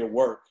level with your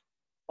work,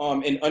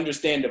 and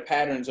understand the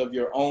patterns of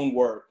your own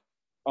work,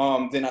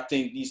 then I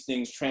think these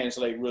things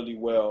translate really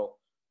well.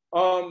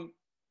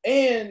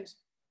 And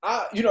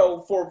I,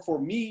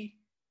 for me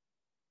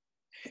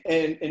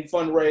and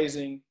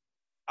fundraising,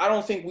 I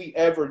don't think we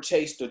ever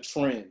chased a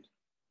trend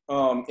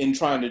in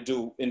trying to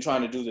do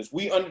this.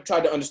 We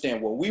tried to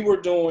understand what we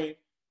were doing,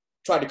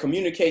 tried to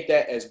communicate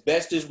that as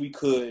best as we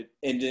could,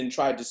 and then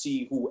tried to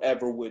see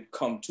whoever would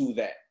come to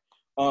that.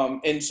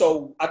 And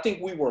so I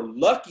think we were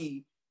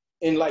lucky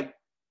in like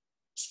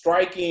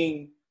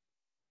striking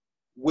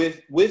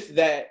with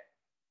that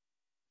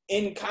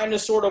in kind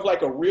of sort of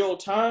like a real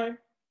time.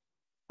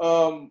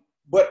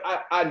 But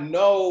I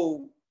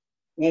know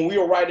when we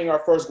were writing our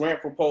first grant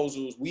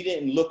proposals, we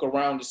didn't look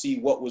around to see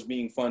what was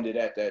being funded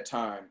at that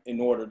time in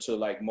order to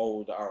like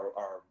mold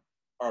our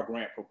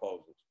grant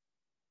proposals.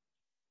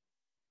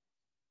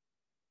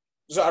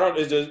 So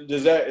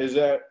does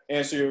that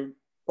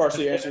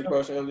partially answer your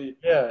question, Elliott?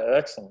 Yeah,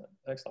 excellent.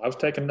 I was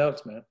taking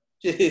notes, man.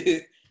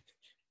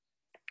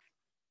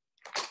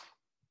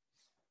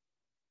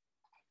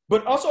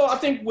 But also, I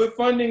think with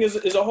funding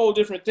is a whole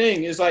different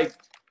thing. It's like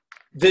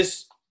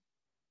this,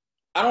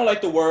 I don't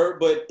like the word,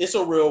 but it's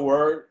a real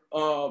word,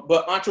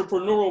 but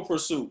entrepreneurial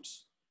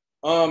pursuits,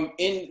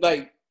 in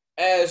like,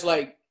 as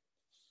like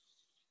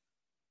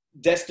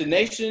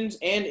destinations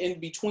and in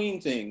between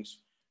things,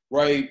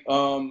 right?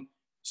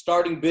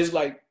 Starting business,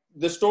 like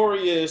the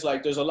story is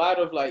like, there's a lot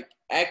of like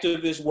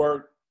activist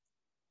work,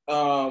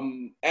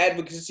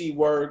 advocacy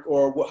work,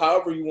 or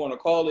however you want to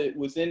call it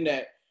within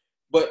that.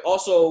 But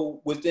also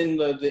within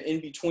the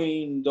in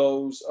between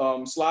those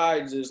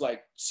slides is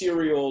like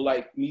serial,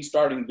 like me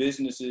starting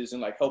businesses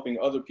and like helping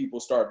other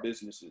people start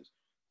businesses.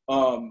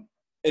 And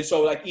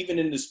so like even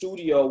in the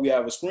studio, we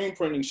have a screen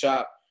printing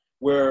shop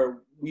where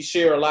we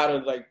share a lot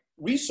of like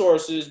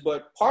resources,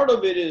 but part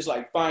of it is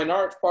like fine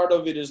arts, part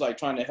of it is like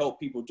trying to help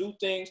people do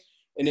things.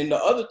 And then the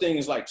other thing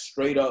is like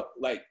straight up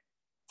like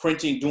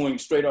printing, doing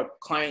straight up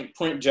client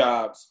print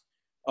jobs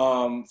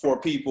for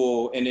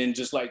people, and then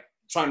just like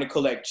trying to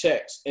collect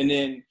checks. And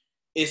then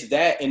it's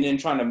that, and then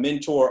trying to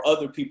mentor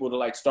other people to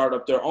like start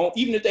up their own,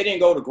 even if they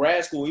didn't go to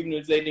grad school, even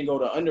if they didn't go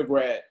to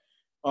undergrad,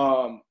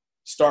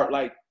 start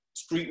like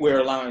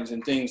streetwear lines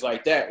and things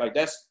like that. Like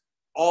that's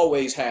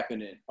always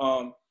happening.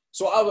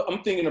 So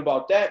I'm thinking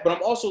about that, but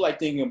I'm also like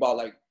thinking about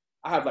like,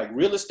 I have like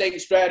real estate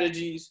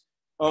strategies,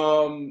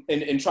 and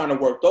trying to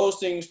work those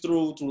things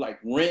through like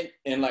rent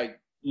and like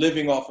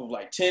living off of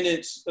like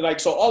tenants.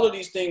 Like, so all of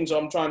these things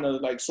I'm trying to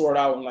like sort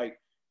out and like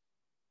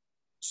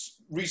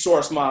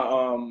resource my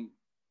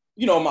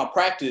my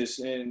practice.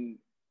 And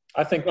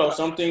I think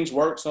some things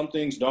work, some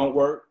things don't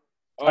work.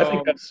 I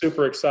think that's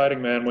super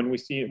exciting, man.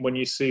 When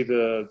you see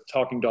the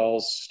Talking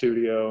Dolls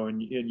studio and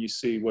you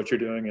see what you're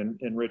doing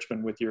in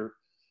Richmond with your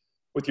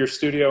with your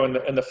studio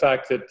and the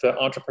fact that the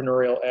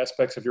entrepreneurial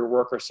aspects of your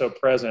work are so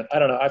present. I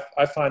don't know.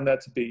 I find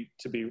that to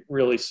be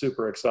really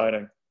super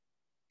exciting.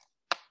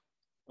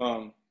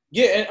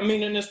 Yeah, and I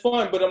mean, and it's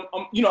fun, but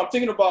I'm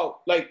thinking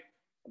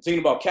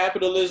about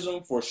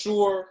capitalism for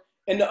sure.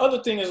 And the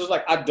other thing is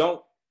like,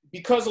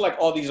 because of like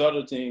all these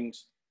other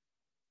things,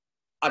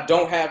 I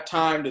don't have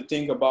time to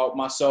think about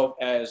myself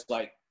as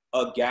like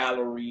a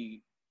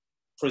gallery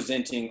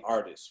presenting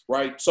artist,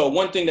 right? So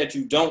one thing that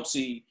you don't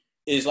see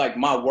is like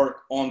my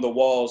work on the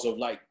walls of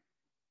like,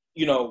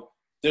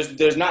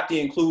 there's not the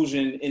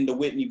inclusion in the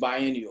Whitney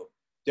Biennial.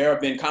 There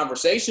have been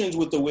conversations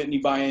with the Whitney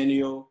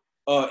Biennial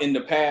in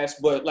the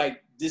past, but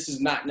like this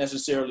is not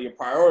necessarily a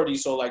priority.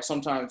 So like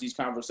sometimes these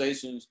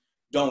conversations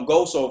don't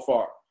go so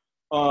far.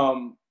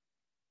 And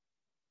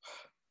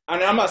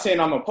I'm not saying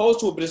I'm opposed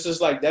to it, but it's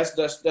just like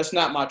that's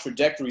not my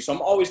trajectory. So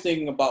I'm always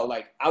thinking about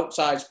like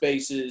outside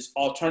spaces,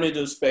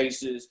 alternative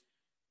spaces,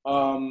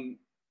 and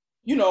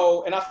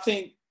I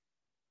think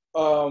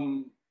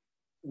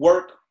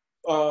work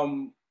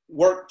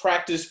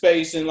practice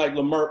space in like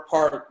Lamert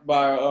Park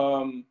by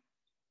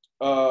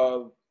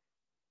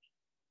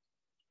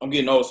I'm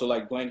getting old, so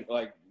like blank,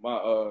 like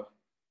my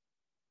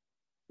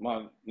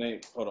name.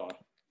 Hold on,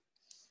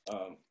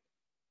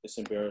 it's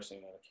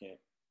embarrassing that I can't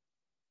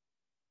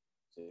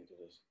say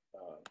this.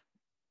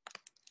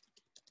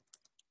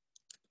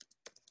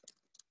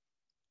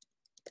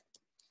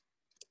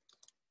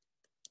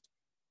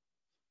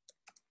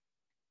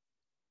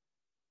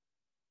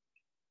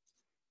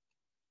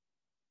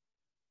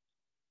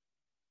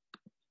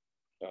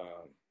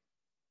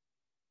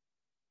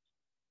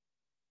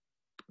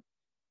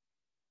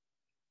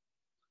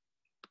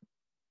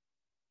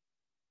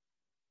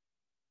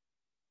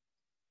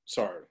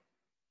 Sorry,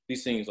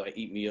 these things like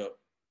eat me up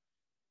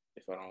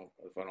if I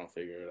don't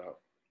figure it out.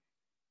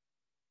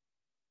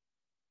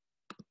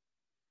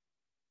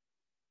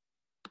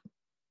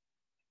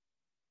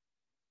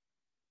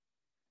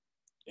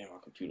 Yeah, my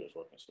computer's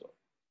working slow.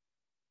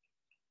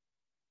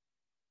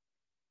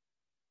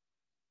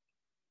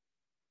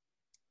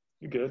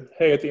 You good?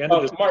 Hey, at the end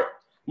of this,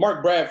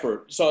 Mark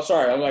Bradford. So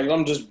sorry,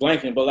 I'm just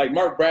blanking, but like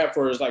Mark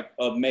Bradford is like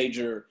a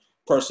major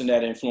person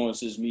that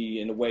influences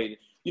me in a way.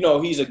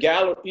 He's a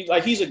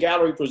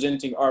gallery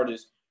presenting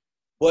artist,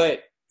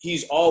 but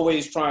he's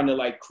always trying to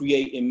like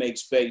create and make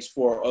space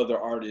for other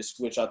artists,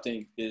 which I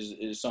think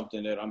is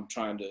something that I'm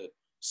trying to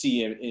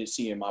see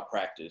in my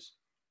practice.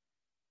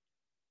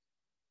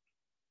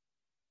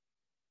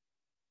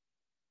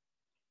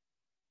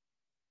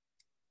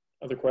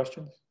 other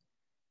questions?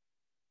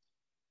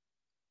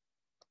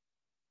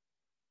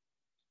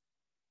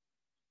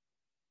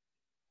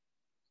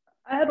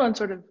 I had one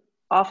sort of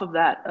off of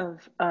that, of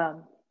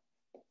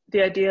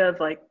the idea of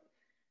like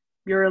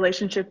your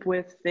relationship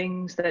with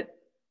things that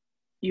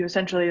you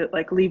essentially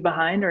like leave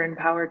behind or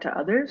empower to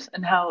others,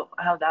 and how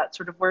that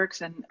sort of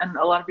works. And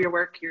a lot of your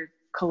work, you're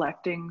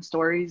collecting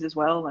stories as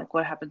well. Like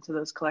what happened to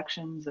those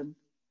collections? And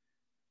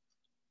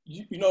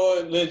you know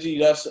what, Lindsay,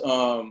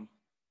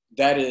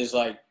 that is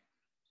like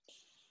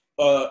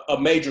a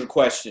major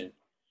question,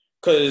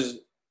 because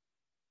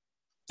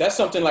that's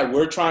something like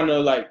we're trying to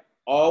like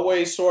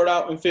always sort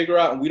out and figure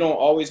out, and we don't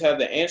always have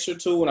the answer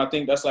to. And I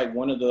think that's like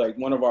one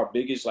of our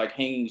biggest like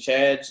hanging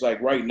chads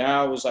like right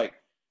now is like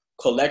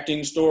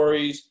collecting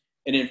stories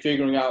and then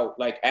figuring out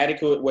like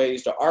adequate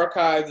ways to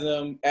archive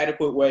them,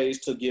 adequate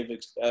ways to give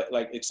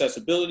like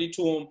accessibility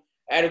to them,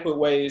 adequate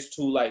ways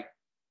to like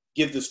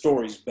give the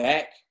stories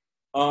back,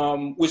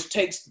 which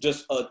takes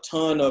just a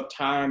ton of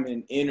time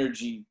and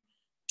energy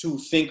to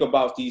think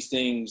about these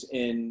things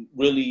in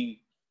really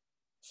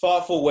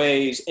thoughtful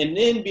ways, and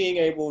then being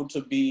able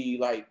to be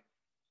like,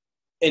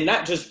 and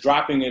not just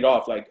dropping it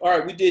off like, all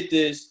right, we did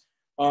this,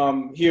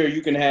 here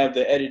you can have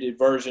the edited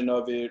version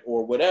of it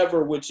or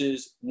whatever, which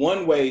is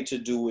one way to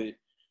do it.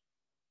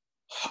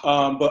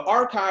 But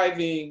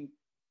archiving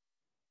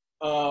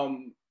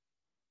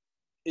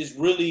is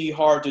really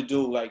hard to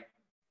do. Like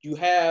you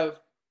have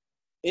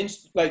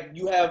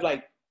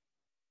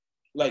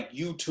like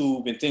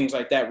YouTube and things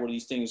like that where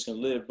these things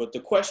can live. But the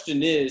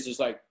question is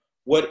like,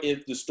 what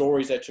if the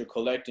stories that you're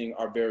collecting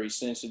are very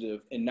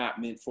sensitive and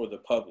not meant for the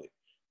public,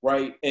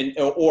 right?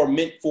 Or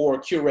meant for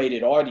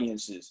curated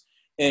audiences.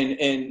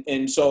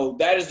 And so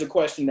that is the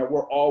question that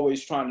we're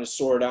always trying to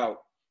sort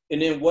out.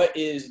 And then what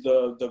is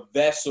the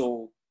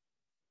vessel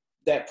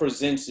that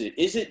presents it?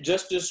 Is it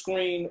just a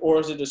screen, or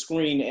is it a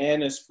screen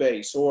and a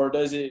space? Or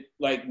does it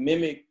like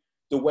mimic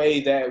the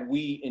way that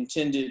we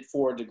intended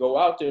for it to go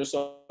out there?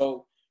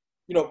 So,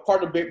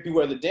 part of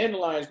Beware the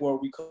Dandelions, where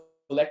we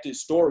collected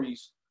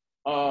stories,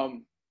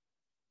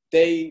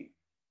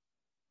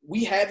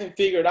 we haven't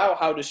figured out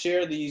how to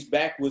share these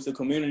back with the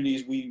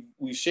communities we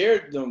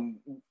shared them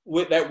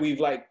with, that we've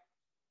like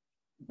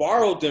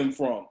borrowed them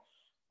from.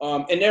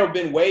 And there have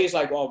been ways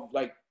like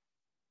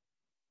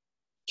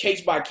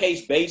case by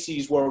case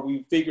bases where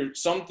we figured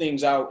some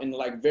things out in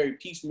like very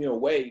piecemeal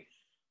way.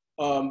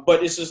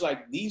 But it's just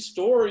like these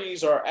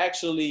stories are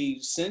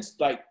actually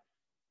sensitive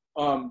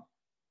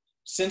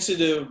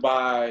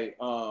by,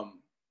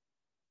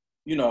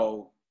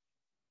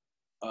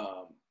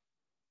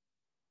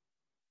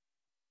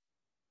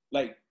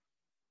 like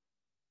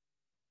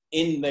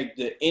in like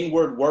the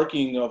inward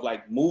working of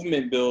like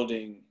movement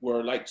building,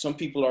 where like some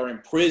people are in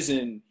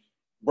prison,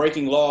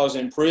 breaking laws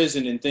in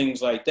prison and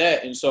things like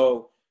that. And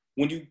so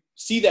when you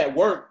see that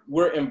work,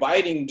 we're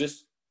inviting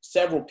just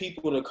several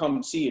people to come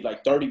and see it,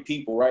 like 30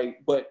 people, right?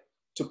 But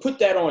to put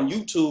that on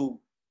YouTube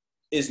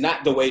is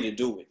not the way to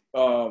do it.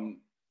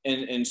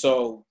 And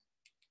so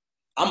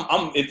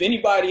I'm if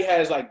anybody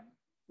has like,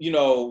 you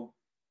know,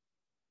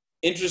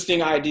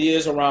 interesting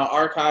ideas around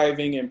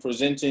archiving and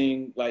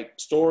presenting like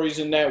stories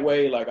in that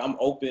way, like I'm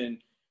open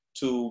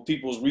to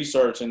people's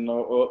research and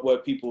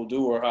what people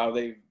do or how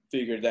they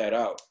figured that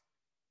out.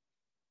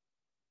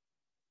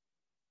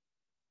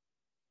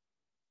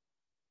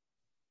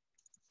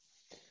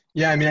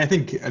 Yeah, I mean, I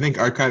think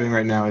archiving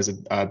right now is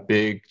a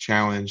big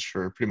challenge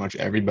for pretty much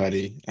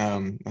everybody.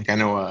 Like I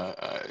know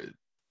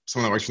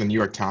someone that works for the New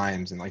York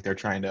Times, and like they're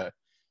trying to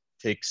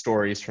take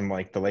stories from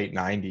like the late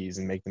 '90s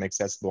and make them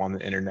accessible on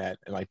the internet,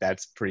 and like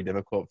that's pretty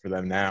difficult for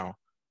them now.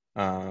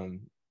 Um,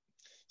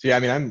 so yeah, I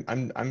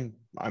mean,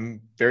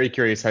 I'm very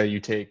curious how you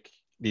take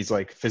these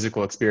like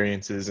physical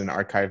experiences and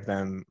archive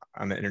them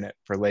on the internet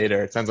for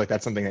later. It sounds like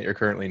that's something that you're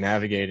currently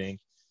navigating.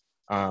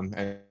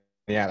 And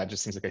yeah, that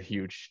just seems like a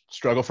huge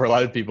struggle for a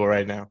lot of people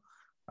right now.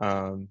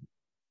 Um,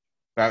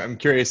 I'm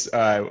curious,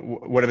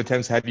 what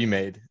attempts have you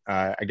made?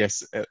 I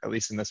guess at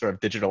least in the sort of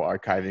digital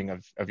archiving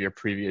of your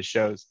previous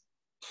shows.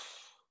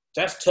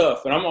 That's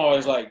tough. And I'm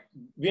always like,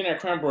 being at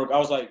Cranbrook, I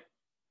was like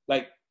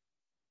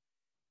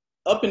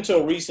up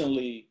until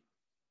recently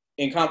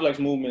in complex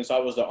movements, I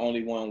was the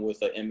only one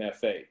with an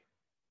MFA,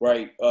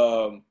 right?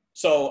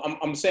 So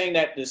I'm saying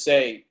that to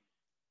say,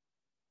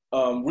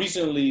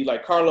 recently,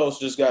 like Carlos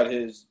just got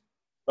his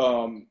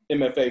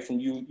MFA from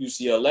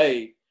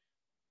UCLA,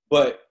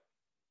 but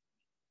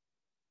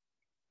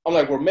I'm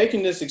like, we're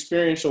making this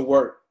experiential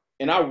work,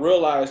 and I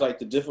realize like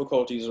the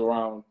difficulties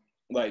around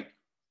like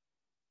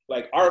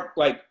art,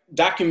 like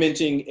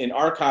documenting and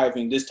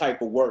archiving this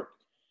type of work.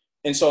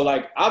 And so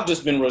like I've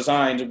just been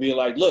resigned to be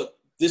like, look,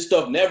 this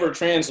stuff never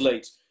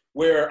translates.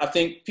 Where I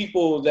think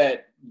people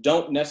that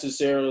don't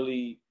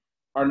necessarily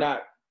are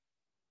not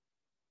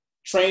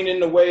trained in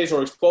the ways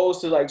or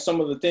exposed to like some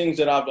of the things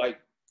that I've like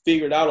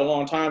figured out a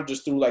long time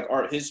just through like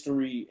art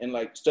history and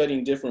like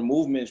studying different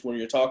movements, when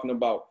you're talking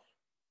about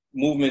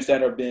movements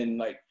that have been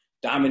like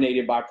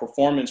dominated by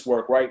performance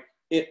work, right?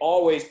 It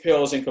always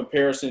pales in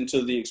comparison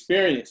to the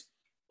experience.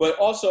 But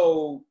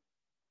also,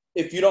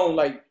 if people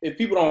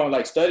don't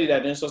like study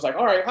that, then it's just like,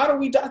 all right, how do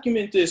we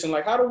document this? And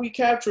like, how do we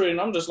capture it?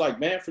 And I'm just like,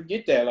 man,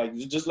 forget that. Like,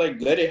 just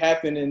like let it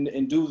happen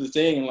and do the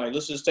thing. And like,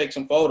 let's just take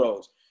some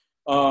photos.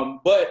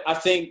 But I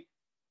think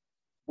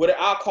what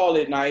I'll call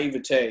it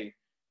naivete.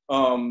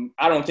 I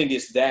don't think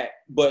it's that,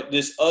 but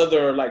this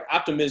other like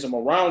optimism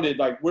around it.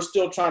 Like, we're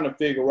still trying to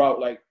figure out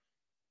like,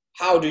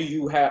 how do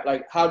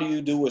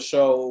you do a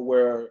show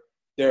where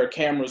there are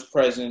cameras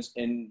present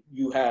and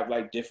you have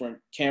like different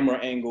camera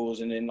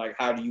angles, and then like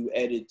how do you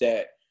edit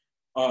that?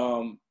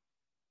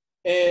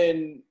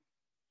 And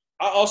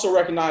I also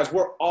recognize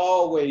we're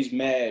always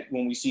mad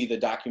when we see the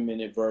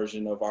documented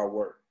version of our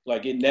work.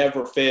 Like it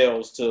never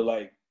fails to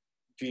like,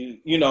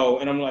 you know,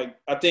 and I'm like,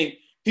 I think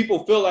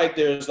people feel like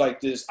there's like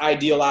this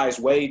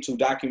idealized way to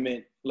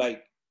document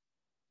like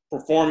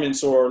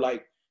performance or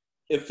like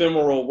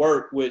ephemeral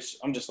work, which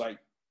I'm just like,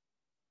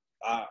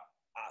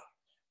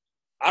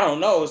 I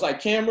don't know. It's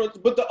like cameras.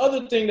 But the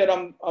other thing that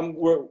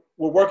we're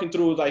working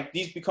through, like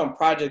these become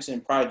projects in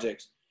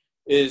projects,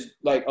 is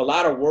like a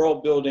lot of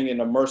world building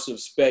and immersive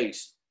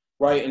space,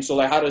 right? And so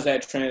like, how does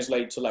that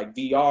translate to like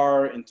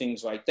VR and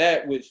things like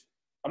that? Which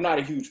I'm not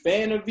a huge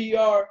fan of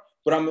VR,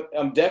 but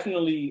I'm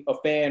definitely a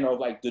fan of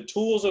like the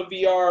tools of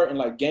VR and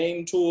like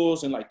game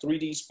tools and like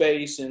 3D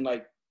space and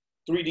like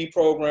 3D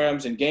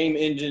programs and game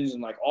engines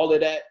and like all of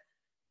that.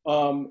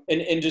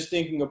 And just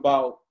thinking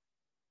about,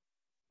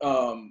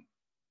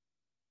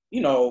 you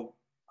know,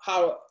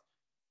 how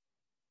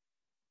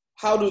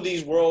do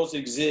these worlds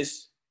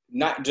exist,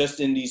 not just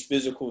in these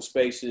physical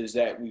spaces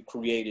that we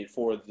created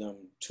for them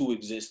to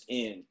exist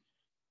in?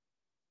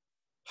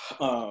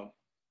 But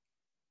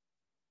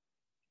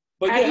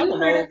yeah, I don't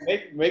know.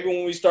 Maybe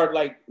when we start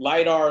like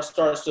LiDAR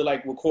starts to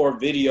like record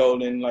video,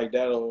 then like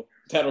that'll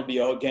be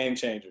a game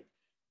changer.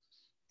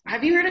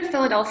 Have you heard of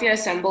Philadelphia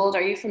Assembled?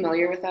 Are you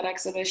familiar with that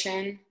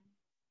exhibition?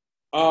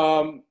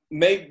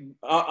 Maybe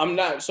I'm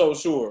not so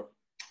sure.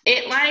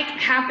 It like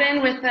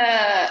happened with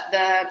the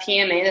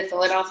PMA, the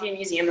Philadelphia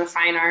Museum of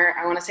Fine Art.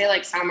 I want to say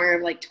like summer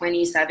of like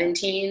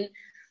 2017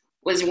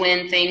 was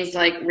when things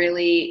like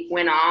really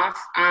went off.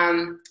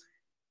 And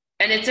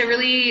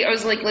I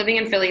was like living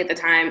in Philly at the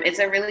time. It's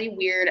a really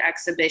weird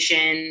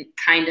exhibition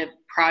kind of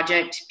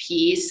project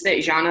piece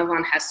that Jana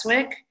von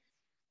Heswick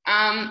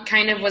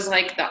kind of was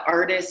like the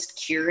artist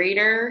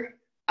curator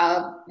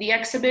of the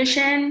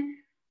exhibition.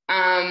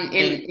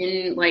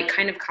 In like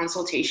kind of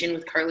consultation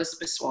with Carlos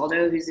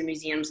Basualdo, who's the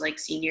museum's like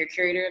senior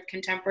curator of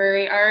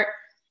contemporary art.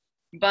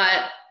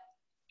 But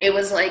it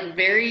was like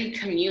very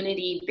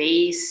community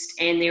based,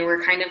 and there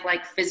were kind of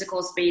like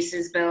physical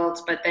spaces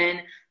built, but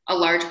then a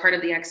large part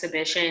of the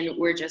exhibition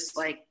were just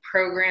like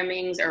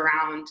programmings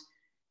around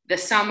the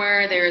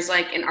summer. There's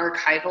like an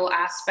archival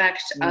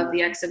aspect of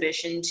the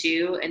exhibition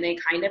too, and they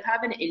kind of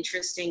have an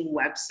interesting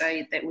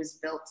website that was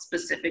built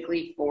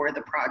specifically for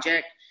the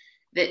project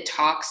that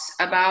talks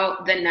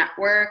about the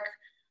network.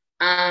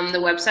 The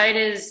website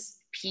is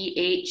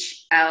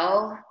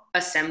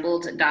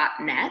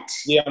phlassembled.net.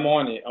 Yeah, I'm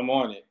on it.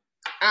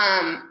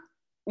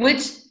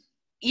 Which,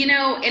 you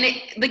know, and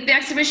it, like, the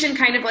exhibition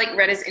kind of like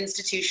read as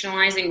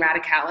institutionalizing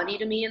radicality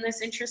to me in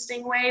this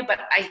interesting way,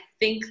 but I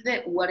think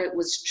that what it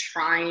was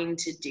trying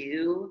to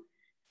do,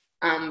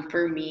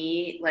 for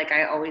me, like,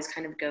 I always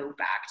kind of go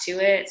back to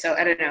it. So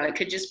I don't know, it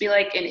could just be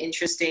like an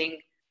interesting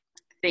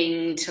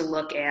thing to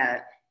look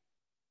at.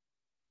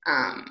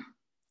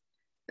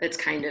 That's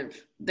kind of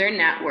their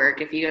network.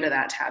 If you go to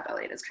that tab,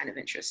 Elliott, it's kind of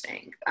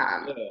interesting.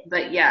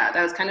 But yeah,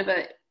 that was kind of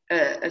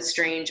a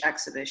strange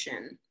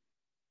exhibition.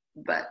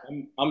 But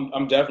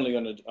I'm definitely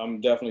gonna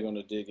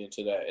dig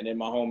into that. And then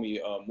my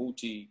homie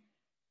Muti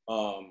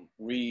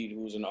Reed,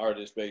 who's an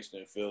artist based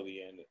in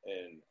Philly and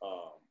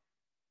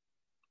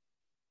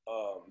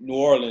New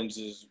Orleans,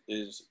 is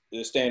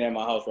staying at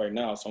my house right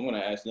now, so I'm gonna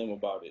ask them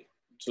about it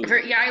too.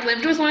 Yeah, I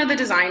lived with one of the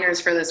designers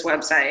for this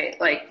website,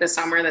 like the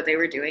summer that they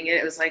were doing it.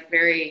 It was like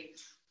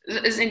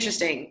it's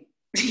interesting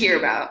to hear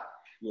about.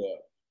 Yeah.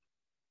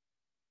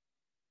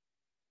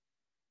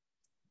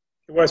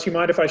 Wes, you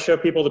mind if I show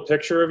people the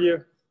picture of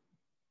you?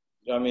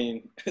 I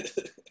mean,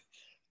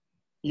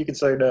 you can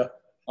say no.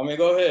 I mean,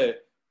 go ahead.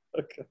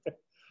 Okay.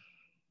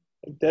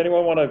 Does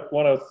anyone want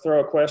to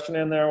throw a question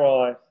in there while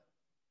I?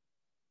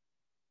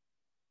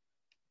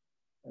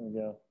 There we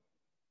go.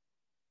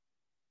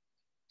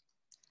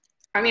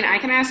 I mean, I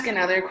can ask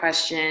another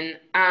question.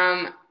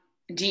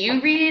 Do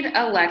you read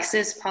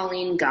Alexis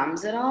Pauline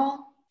Gumbs at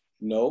all?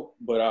 Nope,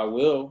 but I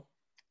will.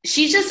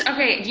 She's just,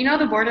 okay, do you know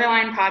the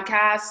Borderline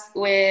podcast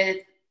with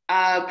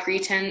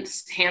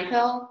Pretense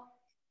Handpill?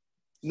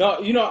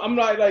 No, you know, I'm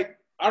not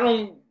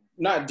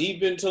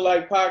deep into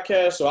like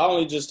podcasts, so I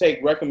only just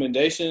take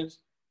recommendations.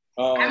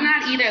 I'm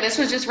not either. This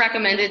was just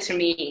recommended to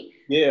me.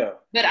 Yeah.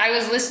 But I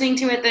was listening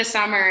to it this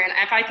summer, and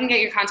if I can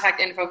get your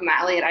contact info from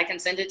Elliott, I can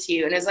send it to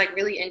you. And it's like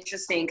really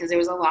interesting because there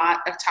was a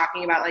lot of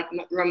talking about like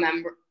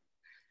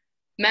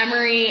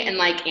memory and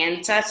like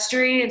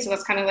ancestry. And so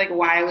that's kind of like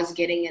why I was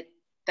getting at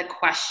the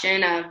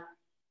question of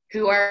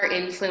who are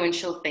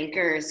influential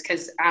thinkers,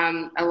 because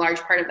a large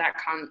part of that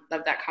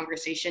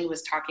conversation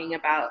was talking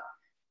about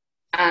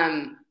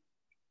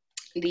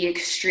the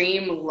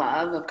extreme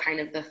love of kind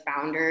of the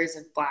founders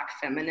of Black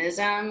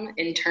feminism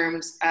in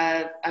terms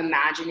of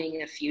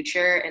imagining a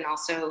future and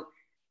also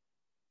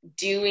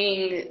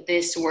doing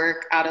this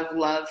work out of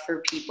love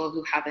for people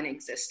who haven't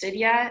existed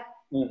yet.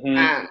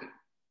 Mm-hmm.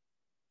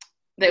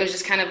 That was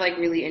just kind of like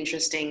really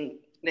interesting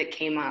that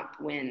came up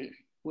when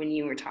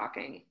you were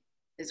talking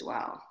as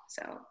well.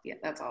 So yeah,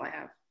 that's all I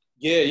have.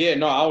 Yeah.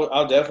 No,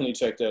 I'll definitely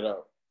check that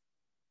out.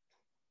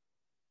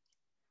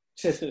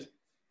 There's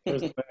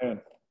the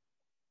man.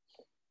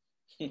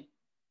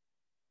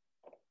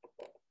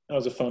 That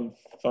was a fun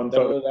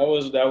photo.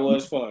 That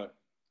was fun.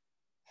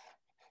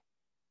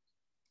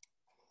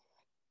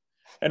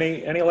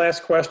 Any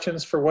last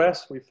questions for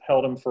Wes? We've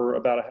held him for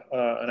about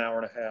an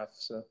hour and a half.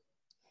 So.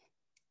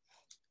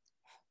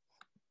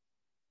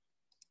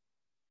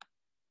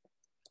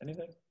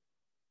 Anything?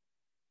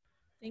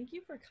 Thank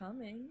you for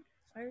coming.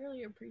 I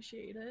really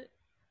appreciate it.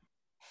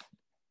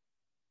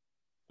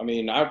 I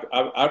mean, I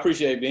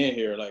appreciate being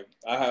here. Like,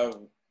 I have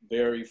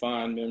very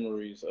fond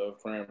memories of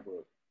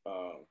Cranbrook.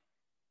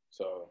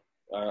 So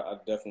I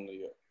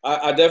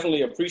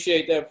definitely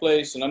appreciate that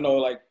place. And I know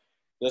like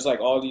there's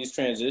like all these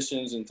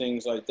transitions and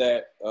things like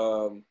that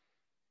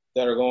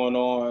that are going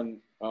on.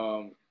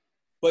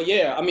 But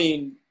yeah, I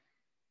mean,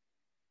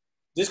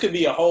 this could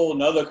be a whole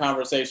nother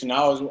conversation.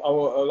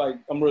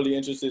 I'm really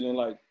interested in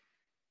like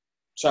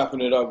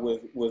chopping it up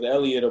with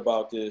Elliott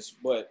about this.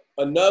 But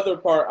another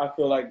part, I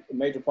feel like a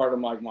major part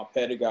of like my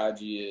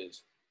pedagogy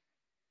is,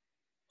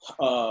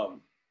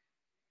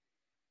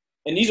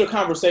 and these are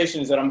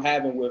conversations that I'm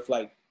having with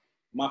like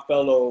my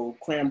fellow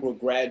Cranbrook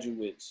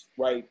graduates,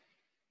 right?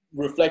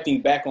 Reflecting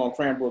back on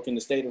Cranbrook and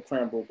the state of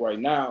Cranbrook right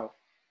now.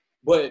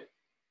 But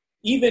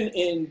even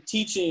in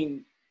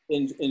teaching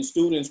in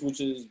students, which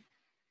has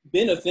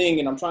been a thing,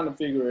 and I'm trying to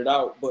figure it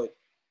out, but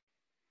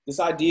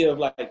this idea of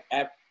like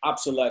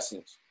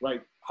obsolescence,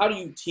 right? How do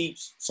you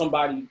teach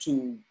somebody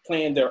to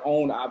plan their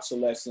own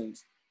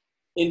obsolescence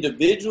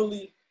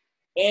individually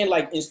and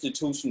like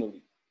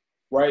institutionally,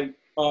 right?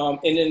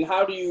 And then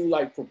how do you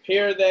like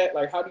prepare that?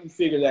 Like, how do you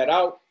figure that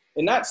out?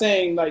 And not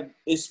saying like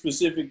it's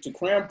specific to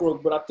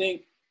Cranbrook, but I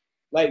think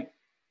like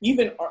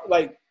even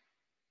like,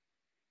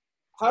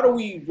 how do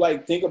we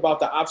like think about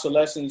the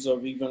obsolescence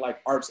of even like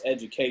arts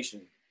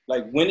education?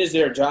 Like, when is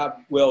their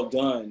job well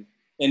done?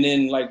 And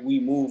then like we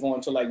move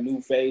on to like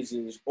new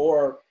phases,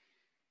 or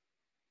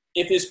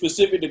if it's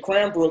specific to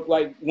Cranbrook,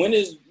 like when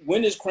is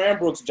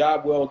Cranbrook's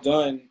job well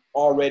done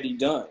already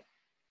done?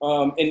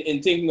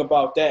 and thinking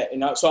about that.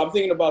 And so I'm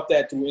thinking about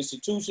that through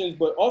institutions,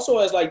 but also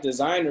as like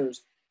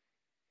designers,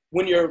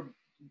 when you're,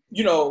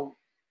 you know,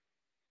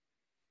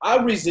 I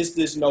resist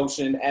this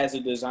notion as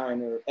the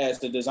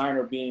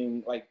designer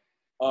being like,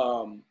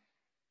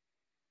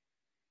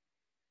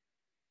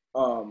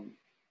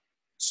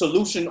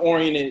 solution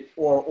oriented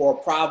or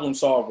problem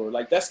solver.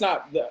 Like that's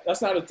not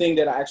a thing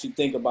that I actually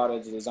think about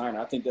as a designer.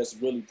 I think that's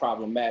really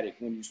problematic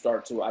when you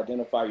start to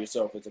identify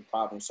yourself as a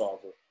problem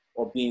solver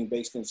or being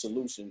based in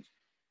solutions.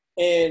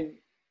 And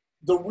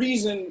the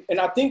reason, and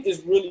I think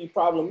it's really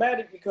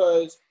problematic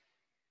because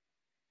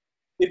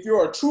if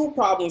you're a true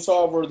problem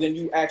solver, then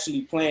you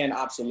actually plan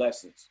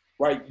obsolescence,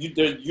 right?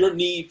 Your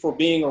need for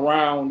being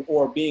around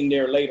or being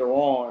there later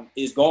on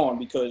is gone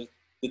because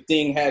the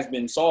thing has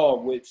been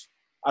solved, which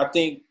I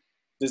think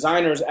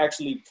designers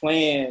actually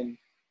plan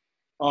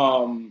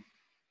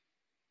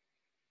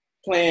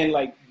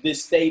like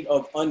this state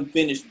of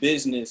unfinished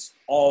business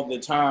all the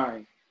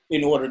time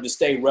in order to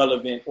stay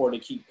relevant or to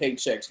keep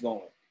paychecks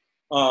going.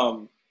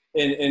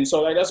 And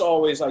so like that's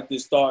always like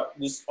this thought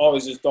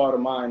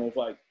of mine of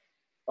like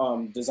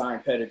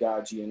design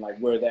pedagogy and like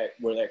where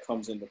that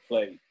comes into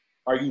play.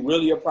 Are you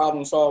really a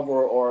problem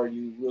solver, or are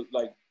you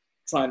like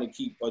trying to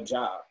keep a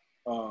job?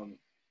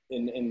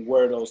 And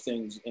where those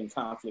things in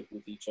conflict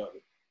with each other?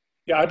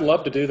 Yeah, I'd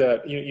love to do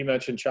that. You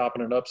mentioned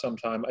chopping it up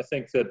sometime. I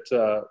think that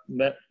a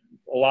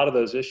lot of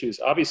those issues,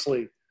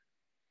 obviously,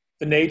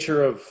 the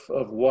nature of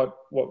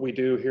what we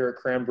do here at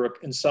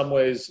Cranbrook in some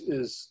ways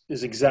is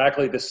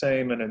exactly the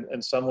same, and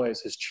in some ways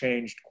has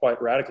changed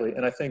quite radically.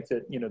 And I think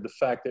that, you know, the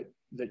fact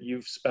that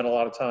you've spent a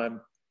lot of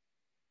time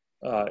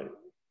and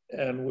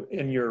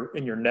in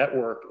your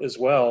network as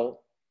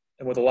well,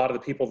 and with a lot of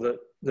the people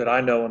that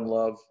I know and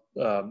love,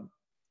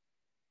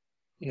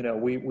 you know,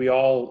 we're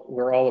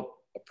all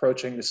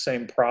approaching the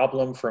same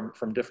problem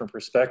from different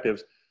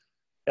perspectives.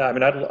 Yeah, I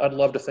mean, I'd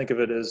love to think of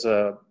it as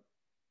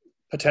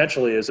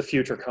potentially as a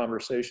future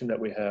conversation that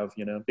we have,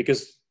 you know,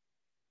 because,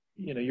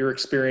 you know, your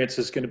experience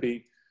is going to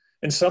be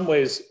in some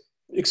ways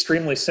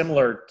extremely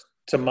similar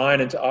to mine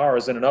and to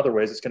ours, and in other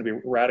ways it's going to be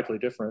radically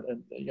different.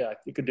 And yeah,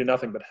 you could do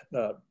nothing but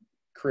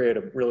create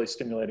a really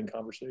stimulating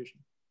conversation.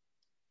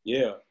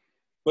 Yeah,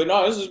 but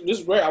no, this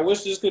is great. I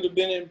wish this could have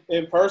been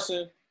in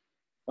person.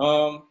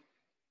 John,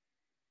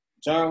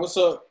 what's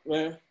up,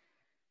 man?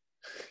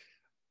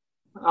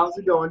 How's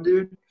it going,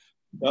 dude?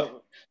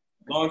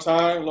 Long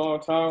time.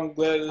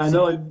 Glad I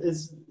know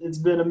it's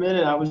been a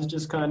minute. I was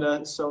just kind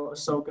of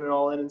soaking it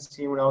all in and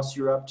seeing what else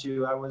you're up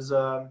to. I was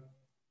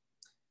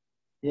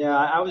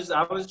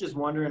just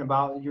wondering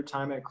about your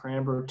time at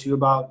Cranbrook too,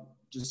 about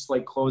just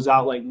like close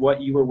out like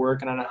what you were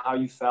working on and how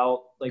you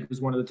felt. Like it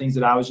was one of the things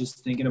that I was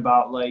just thinking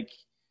about, like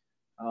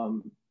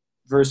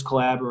versus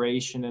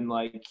collaboration and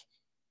like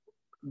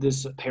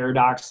this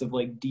paradox of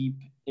like deep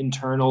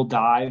internal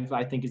dive,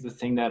 I think is the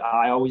thing that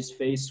I always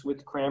face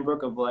with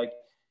Cranbrook of like,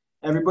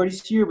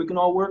 everybody's here, we can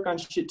all work on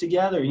shit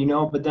together, you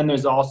know, but then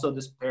there's also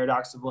this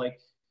paradox of like,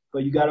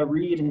 but you got to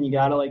read and you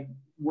got to like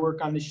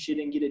work on this shit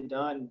and get it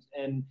done.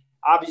 And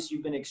obviously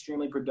you've been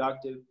extremely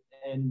productive,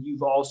 and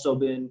you've also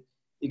been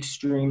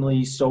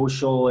extremely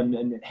social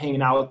and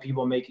hanging out with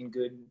people, making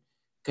good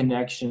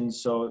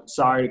connections. So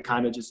sorry to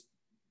kind of just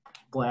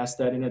blast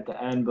that in at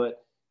the end,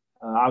 but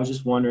I was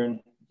just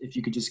wondering if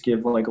you could just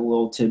give like a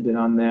little tidbit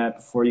on that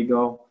before you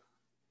go.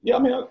 Yeah,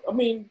 I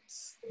mean,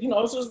 you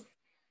know, it's just,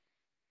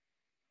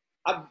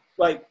 I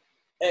like,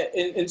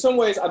 in some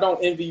ways, I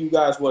don't envy you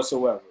guys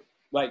whatsoever.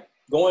 Like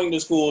going to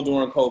school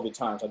during COVID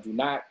times,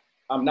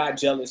 I'm not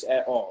jealous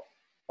at all.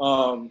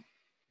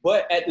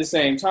 But at the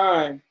same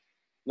time,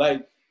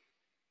 like,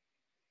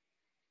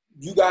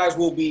 you guys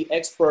will be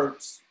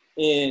experts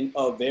in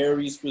a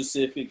very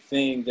specific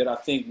thing that I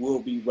think will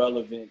be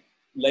relevant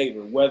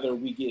later, whether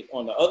we get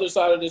on the other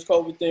side of this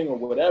COVID thing or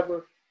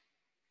whatever.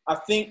 I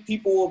think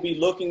people will be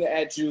looking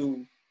at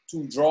you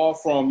to draw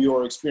from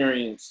your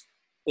experience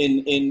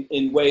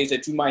in ways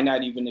that you might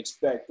not even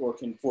expect or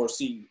can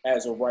foresee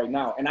as of right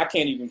now. And I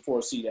can't even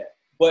foresee that,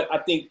 but I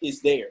think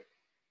it's there.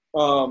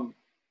 But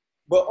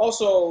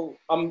also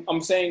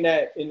I'm saying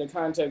that in the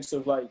context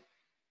of like,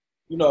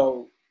 you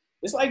know,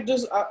 it's like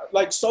just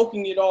like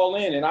soaking it all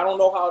in. And I don't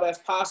know how that's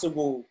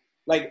possible,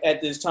 like at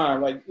this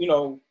time, like, you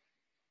know,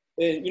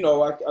 and, you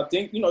know, I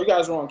think, you know, you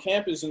guys are on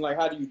campus and like,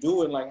 how do you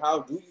do it? And like, how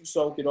do you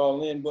soak it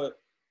all in? But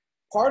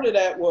part of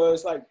that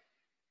was like,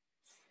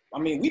 I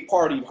mean, we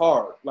partied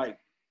hard, like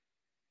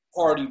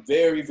partied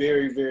very,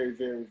 very, very,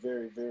 very,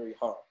 very, very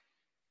hard.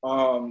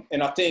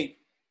 And I think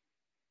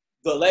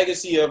the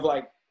legacy of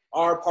like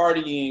our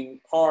partying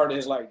hard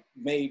has like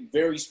made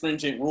very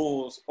stringent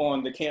rules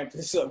on the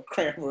campus of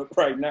Cranbrook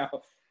right now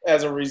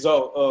as a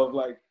result of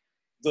like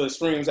the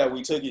extremes that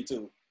we took it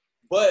to.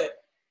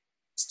 But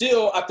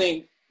still, I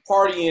think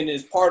partying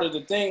is part of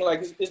the thing.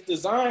 Like it's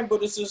designed,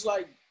 but it's just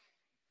like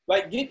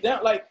get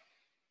down, like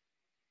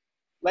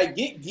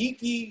get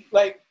geeky,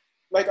 like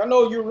I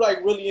know you're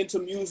like really into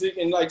music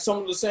and like some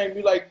of the same,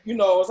 you like, you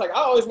know, it's like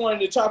I always wanted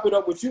to chop it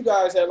up with you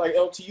guys at like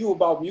LTU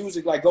about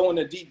music, like go in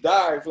a deep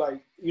dive,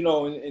 like, you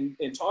know,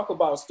 and talk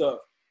about stuff.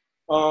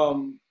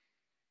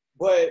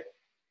 but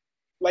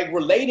like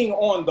relating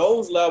on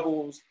those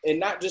levels and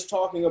not just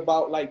talking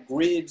about like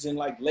grids and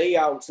like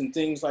layouts and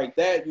things like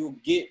that, you'll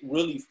get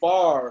really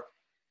far.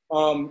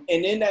 And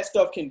then that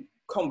stuff can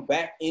come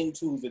back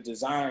into the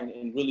design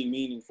in really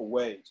meaningful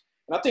ways.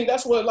 And I think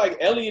that's what like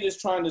Elliott is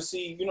trying to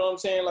see, you know what I'm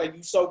saying? Like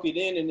you soak it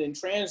in and then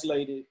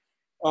translate it.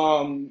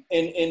 And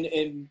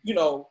you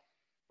know,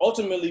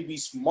 ultimately be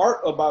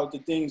smart about the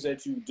things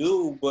that you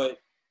do, but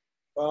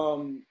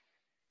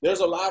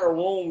there's a lot of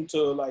room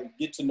to like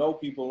get to know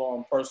people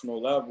on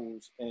personal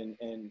levels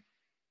and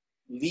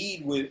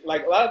lead with,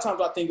 like a lot of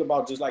times I think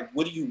about just like,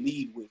 what do you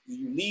lead with? Do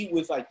you lead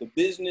with like the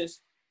business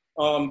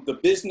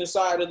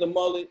side of the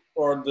mullet,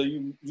 or do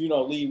you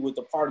know, lead with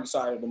the party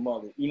side of the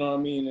mullet? You know what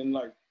I mean? And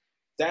like,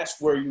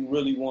 that's where you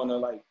really want to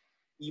like,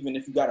 even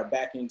if you got to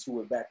back into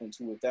it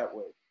that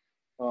way.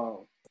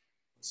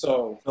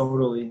 So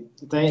totally.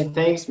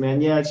 Thanks,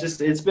 man. Yeah,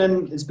 it's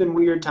been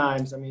weird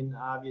times. I mean,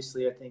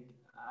 obviously,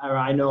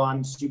 I know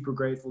I'm super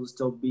grateful to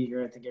still be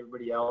here. I think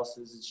everybody else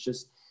is. It's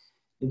just,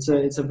 it's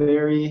a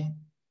very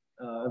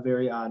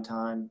odd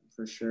time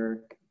for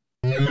sure.